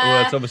curly hair.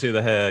 Well, it's obviously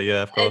the hair,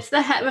 yeah, of course. It's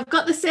the hair. We've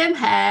got the same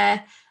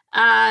hair,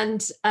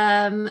 and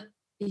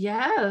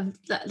yeah,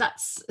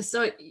 that's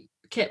so.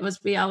 Kit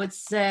Rusby, I would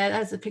say.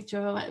 There's a picture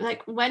of her,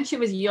 like when she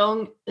was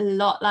young, a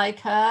lot like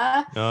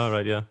her. Oh,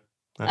 right, yeah.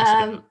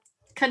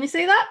 Can you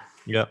see that?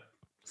 Yeah.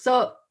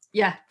 So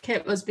yeah,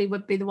 Kit Rusby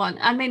would be the one.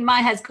 I mean, my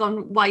hair's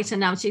gone whiter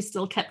now. She's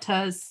still kept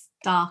hers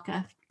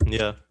darker.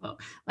 Yeah. But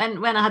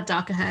when I had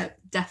darker hair,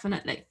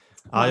 definitely.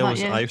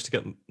 I used to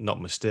get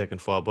not mistaken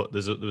for, but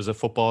there was a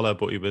footballer,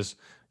 but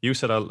you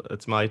said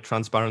it's my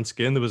transparent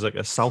skin. There was like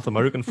a South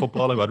American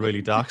footballer who had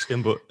really dark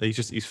skin, but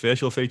his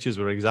facial features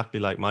were exactly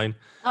like mine.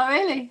 Oh,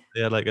 really?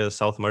 He had like a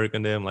South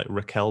American name, like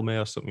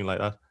Raquelme or something like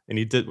that. And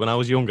he did, when I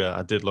was younger,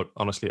 I did look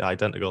honestly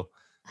identical.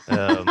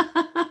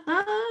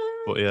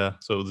 But yeah,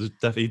 so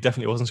he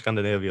definitely wasn't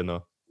Scandinavian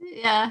though.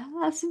 Yeah,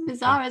 that's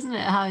bizarre, isn't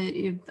it? How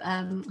you so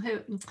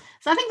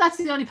I think that's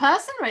the only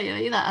person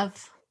really that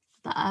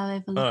I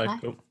ever looked All right,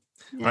 like. cool.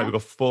 Yeah. Right, we've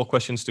got 4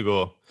 questions to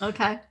go.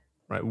 Okay.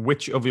 Right,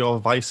 which of your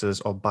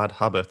vices or bad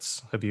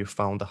habits have you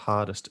found the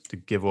hardest to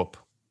give up?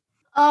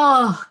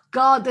 Oh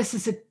God, this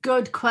is a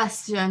good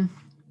question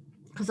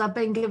because I've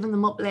been giving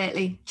them up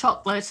lately.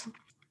 Chocolate,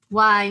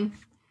 wine,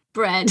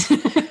 bread.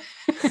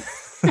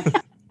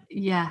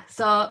 Yeah,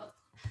 so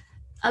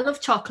I love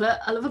chocolate.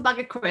 I love a bag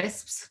of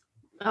crisps.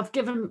 I haven't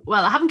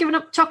given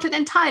up chocolate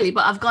entirely,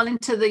 but I've gone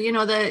into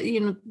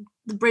the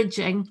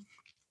bridging.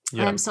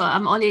 Yeah. So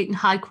I'm only eating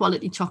high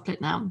quality chocolate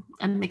now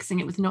and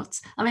mixing it with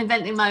nuts. I'm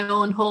inventing my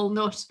own whole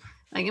nut.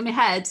 Like in my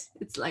head,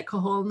 it's like a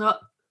whole nut.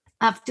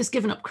 I've just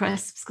given up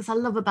crisps because I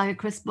love a bag of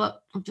crisps,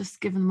 but I've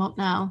just given them up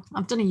now.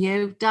 I've done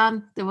you,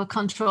 Dan. They were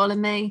controlling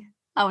me.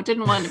 I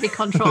didn't want to be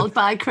controlled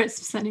by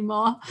crisps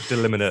anymore. Just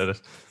eliminated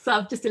it. So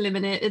I've just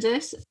eliminated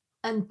it.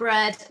 And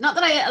bread. Not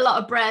that I ate a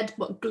lot of bread,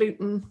 but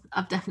gluten,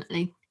 I've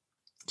definitely.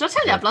 Did I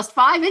tell you I've lost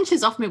 5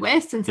 inches off my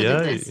waist since I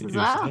did this as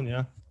well? Saying,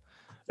 yeah.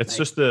 It's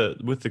just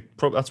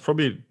that's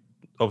probably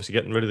obviously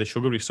getting rid of the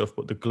sugary stuff,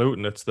 but the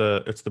gluten, it's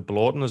the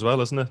bloating as well,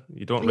 isn't it?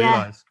 You don't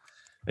realize,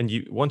 and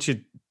once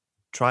you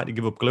try to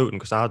give up gluten,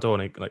 because I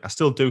don't, like I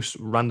still do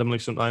randomly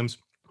sometimes,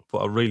 but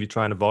I really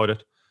try and avoid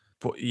it.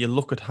 But you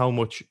look at how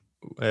much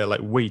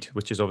like wheat,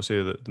 which is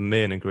obviously the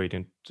main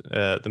ingredient,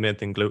 the main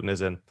thing gluten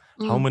is in,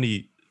 how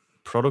many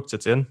products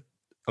it's in.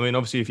 I mean,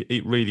 obviously, if you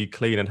eat really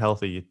clean and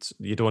healthy,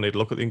 you don't need to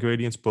look at the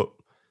ingredients, but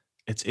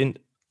it's in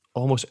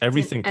almost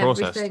everything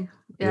processed. Everything.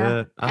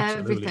 Yeah,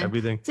 absolutely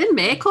everything. It's in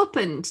makeup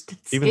and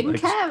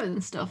skincare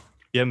and stuff.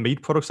 Yeah,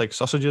 meat products like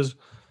sausages.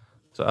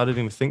 So I didn't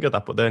even think of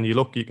that. But then you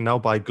can now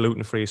buy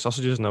gluten-free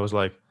sausages, and I was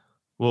like,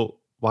 well,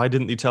 why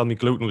didn't you tell me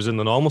gluten was in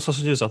the normal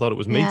sausages? I thought it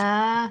was meat.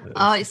 Yeah.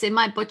 Oh, you see,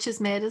 my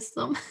butcher's made us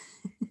some.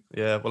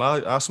 Yeah,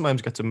 well, I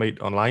sometimes get some meat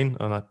online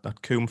on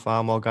at Coombe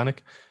Farm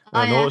Organic.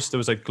 And I noticed there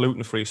was like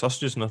gluten-free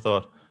sausages, and I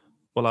thought,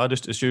 well, I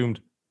just assumed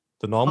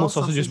the normal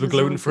sausages were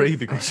gluten-free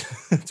because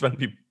it's meant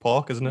to be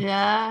pork, isn't it?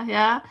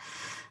 Yeah.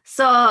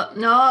 So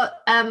no,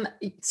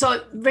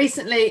 so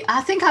recently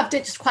I think I've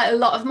ditched quite a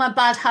lot of my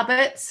bad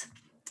habits.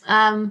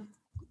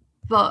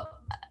 But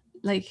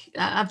like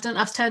I've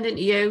turned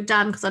into you,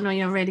 Dan, because I know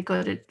you're really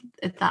good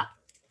at that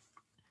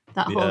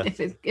whole, if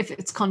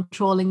it's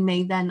controlling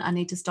me, then I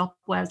need to stop.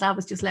 Whereas I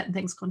was just letting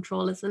things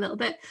control us a little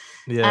bit.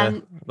 Yeah,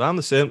 but I'm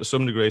the same to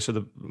some degree.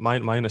 So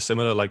mine are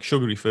similar, like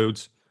sugary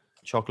foods,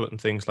 chocolate and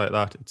things like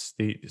that. It's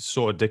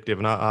so addictive,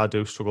 and I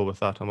do struggle with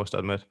that, I must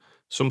admit.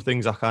 Some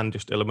things I can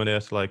just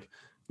eliminate, like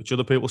which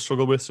other people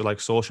struggle with. So like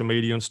social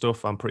media and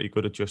stuff, I'm pretty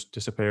good at just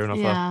disappearing off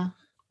that. Yeah,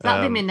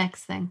 that'll be my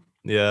next thing.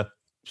 Yeah,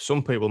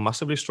 some people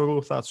massively struggle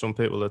with that. Some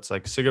people, it's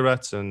like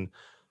cigarettes and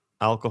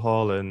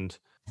alcohol and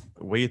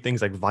weird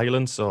things like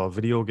violence or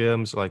video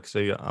games. Like,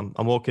 so I'm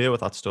okay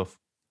with that stuff.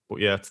 But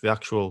yeah, it's the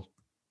actual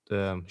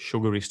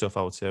sugary stuff,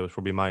 I would say, was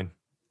probably mine.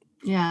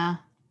 Yeah.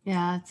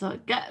 So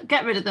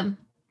get rid of them.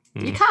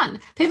 You can.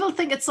 People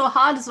think it's so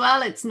hard as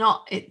well. It's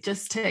not. It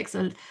just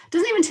doesn't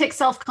even take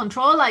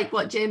self-control, like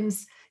what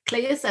James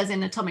Clear says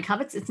in Atomic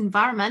Habits. It's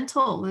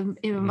environmental. The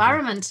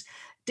environment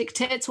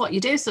dictates what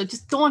you do. So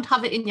just don't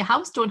have it in your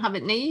house. Don't have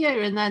it near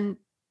you, and then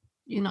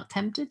you're not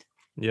tempted.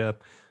 Yeah,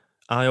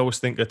 I always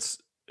think it's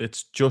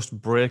just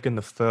breaking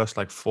the first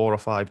like 4 or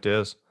 5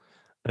 days,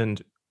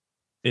 and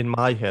in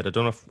my head, I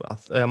don't know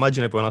if I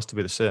imagine everyone has to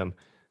be the same.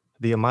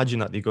 They imagine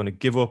that you're going to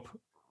give up.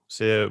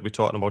 Say we're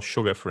talking about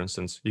sugar, for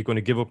instance. You're going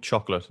to give up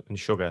chocolate and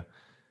sugar.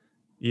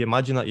 You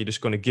imagine that you're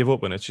just going to give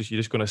up and you're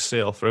just going to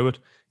sail through it.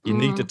 You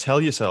need to tell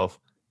yourself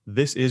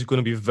this is going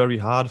to be very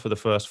hard for the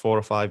first 4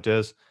 or 5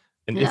 days.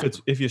 And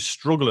if you're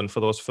struggling for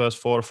those first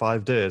 4 or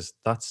 5 days,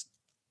 that's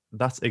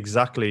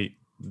exactly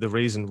the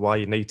reason why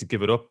you need to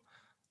give it up.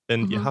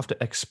 And you have to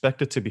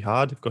expect it to be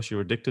hard because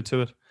you're addicted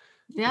to it.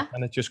 Yeah.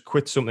 And it just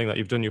quit something that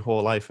you've done your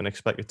whole life and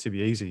expect it to be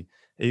easy.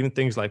 Even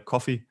things like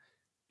coffee.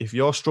 If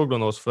you're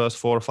struggling those first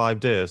 4 or 5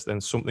 days, then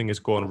something is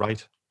going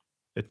right.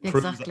 It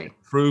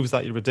proves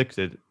that you're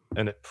addicted,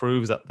 and it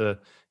proves that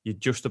you're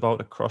just about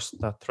to cross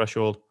that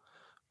threshold.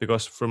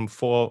 Because from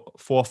 4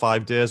 or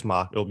 5 days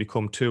mark, it'll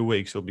become 2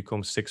 weeks, it'll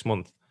become 6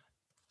 months.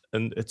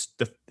 And it's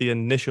the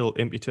initial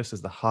impetus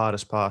is the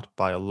hardest part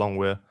by a long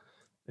way.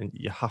 And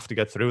you have to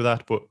get through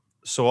that. But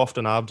so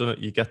often I've done it,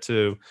 you get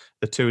to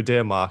the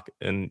 2-day mark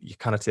and you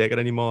kind of take it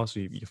anymore. So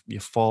you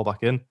fall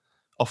back in,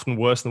 often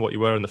worse than what you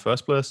were in the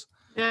first place.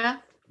 Yeah.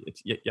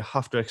 You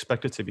have to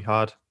expect it to be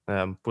hard,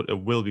 but it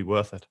will be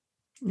worth it.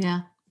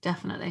 Yeah,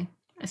 definitely.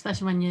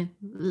 Especially when you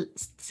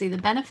see the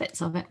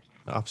benefits of it.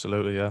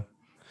 Absolutely, yeah.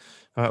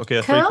 All right,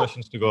 okay, cool. 3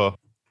 questions to go.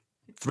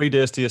 3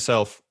 days to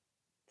yourself.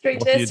 3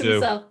 days to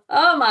myself.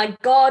 Oh my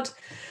God.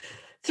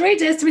 3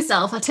 days to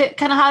myself.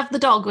 Can I have the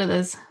dog with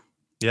us?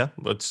 Yeah,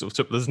 but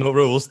there's no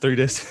rules. 3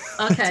 days.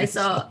 Okay,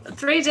 so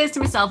 3 days to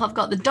myself. I've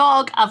got the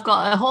dog. I've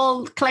got a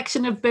whole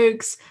collection of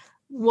books.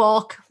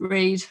 Walk,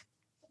 read.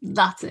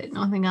 That's it.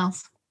 Nothing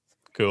else.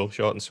 Cool,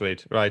 short and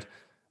sweet. Right.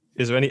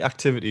 Is there any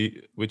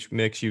activity which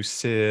makes you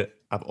say,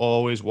 I've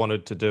always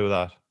wanted to do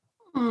that?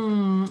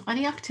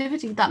 Any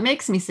activity that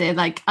makes me say,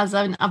 like, as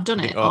I've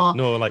done it?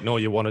 No,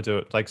 you want to do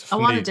it. Like, I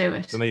want to do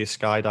it. For me,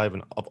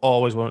 skydiving. I've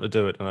always wanted to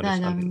do it, and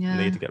I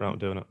need to get around to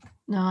doing it.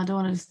 No, I don't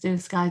want to just do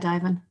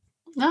skydiving.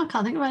 No, I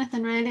can't think of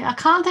anything really. I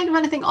can't think of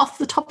anything off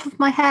the top of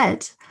my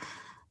head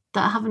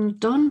that I haven't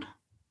done.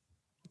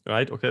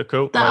 Right, okay,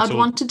 cool. That I'd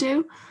want to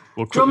do.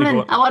 We'll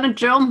drumming. I want to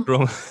drum.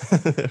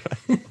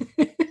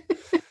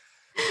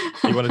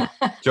 You want to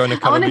join a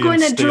Caribbean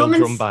steel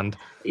drum band?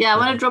 Yeah, I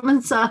want to drum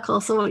in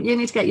circle. So you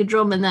need to get your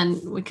drum and then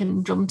we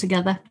can drum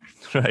together.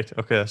 Right,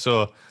 okay.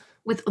 So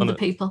with other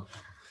people.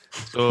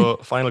 So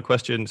final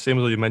question, same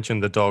as you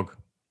mentioned the dog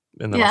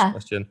in the last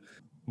question.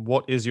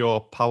 What is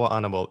your power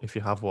animal if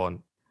you have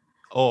one?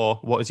 Or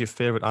what is your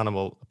favourite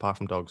animal apart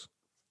from dogs?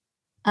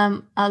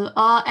 Any animal.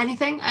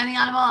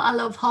 I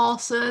love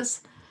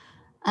horses.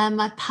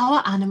 My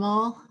power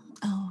animal.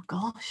 Oh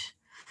gosh,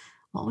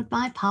 what would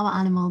my power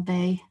animal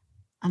be?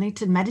 I need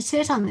to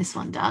meditate on this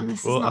one, Dan.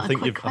 This is not a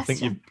quick question. I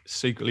think you've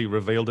secretly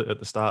revealed it at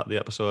the start of the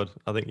episode.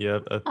 I think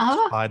you're a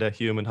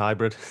spider-human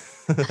hybrid.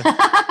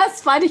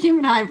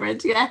 Spider-human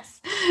hybrid,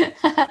 yes.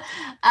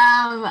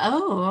 I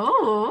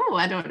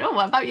don't know.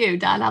 What about you,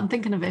 Dan? I'm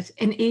thinking of it.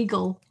 An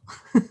eagle.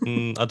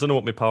 I don't know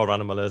what my power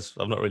animal is.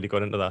 I've not really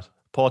got into that.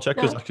 Paul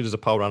Checkers actually does a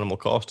power animal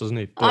course, doesn't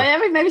he? But,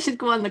 we maybe should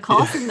go on the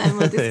course and then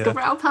we'll discover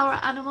our power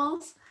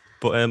animals.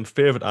 But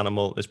favourite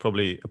animal is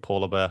probably a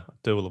polar bear. I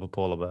do love a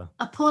polar bear.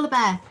 A polar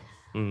bear?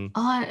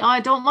 I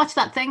don't watch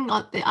that thing,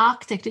 the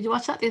Arctic. Did you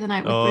watch that the other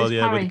night with Bruce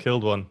Parry? When he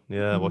killed one.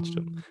 Yeah, I watched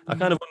it. I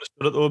kind of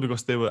understood it though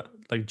because they were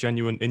like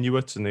genuine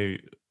Inuits and they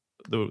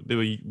were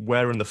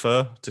wearing the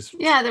fur.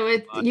 They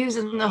were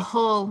using the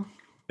whole...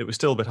 It was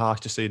still a bit harsh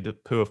to see the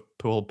poor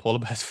polar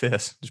bear's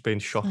face just being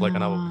shot like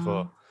an hour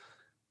before.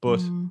 But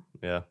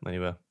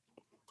anyway.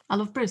 I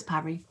love Bruce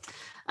Parry.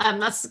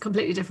 That's a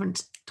completely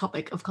different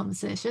topic of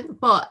conversation.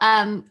 But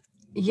I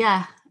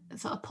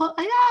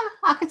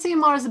could see him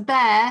more as a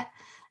bear.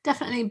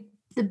 Definitely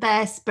the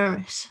bear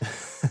spirit.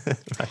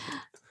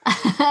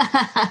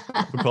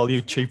 We call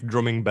you Chief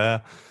Drumming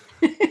Bear.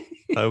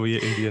 How are you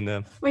Indian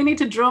name? We need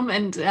to drum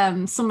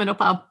and summon up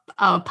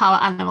our power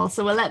animals.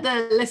 So we'll let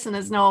the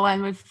listeners know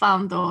when we've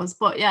found those.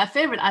 But yeah,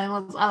 favourite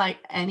animals, I like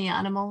any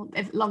animal,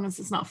 as long as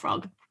it's not a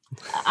frog.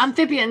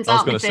 Amphibians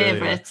aren't my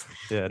favourites.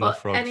 Yeah,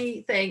 not frogs.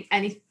 Anything,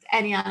 any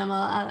animal.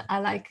 I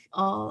like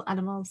all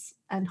animals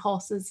and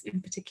horses in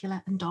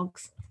particular and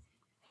dogs.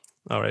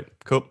 All right,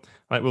 cool.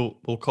 Right,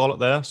 we'll call it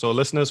there. So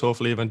listeners,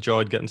 hopefully you've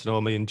enjoyed getting to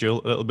know me and Jill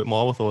a little bit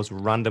more with those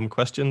random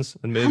questions.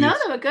 And maybe I know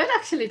they were good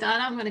actually,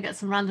 Dan. I'm going to get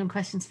some random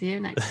questions for you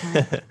next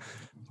time.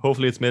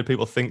 Hopefully it's made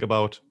people think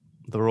about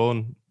their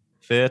own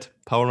fate,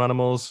 power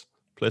animals,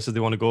 places they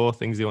want to go,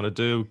 things they want to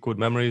do, good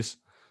memories.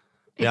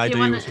 The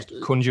idea was just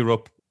conjure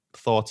up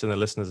thoughts in the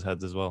listeners'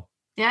 heads as well.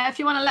 Yeah, if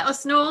you want to let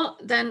us know,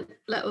 then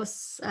let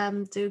us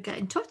do get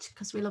in touch,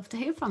 because we love to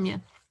hear from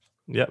you.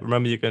 Yeah,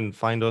 remember you can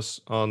find us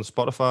on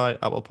Spotify,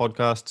 Apple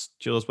Podcasts,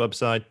 Jill's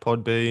website,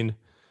 Podbean,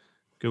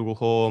 Google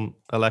Home,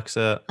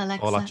 Alexa,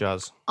 all that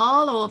jazz.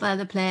 All over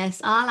the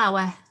place, all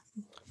our.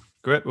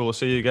 Great, we'll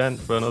see you again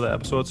for another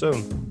episode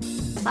soon.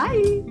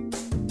 Bye.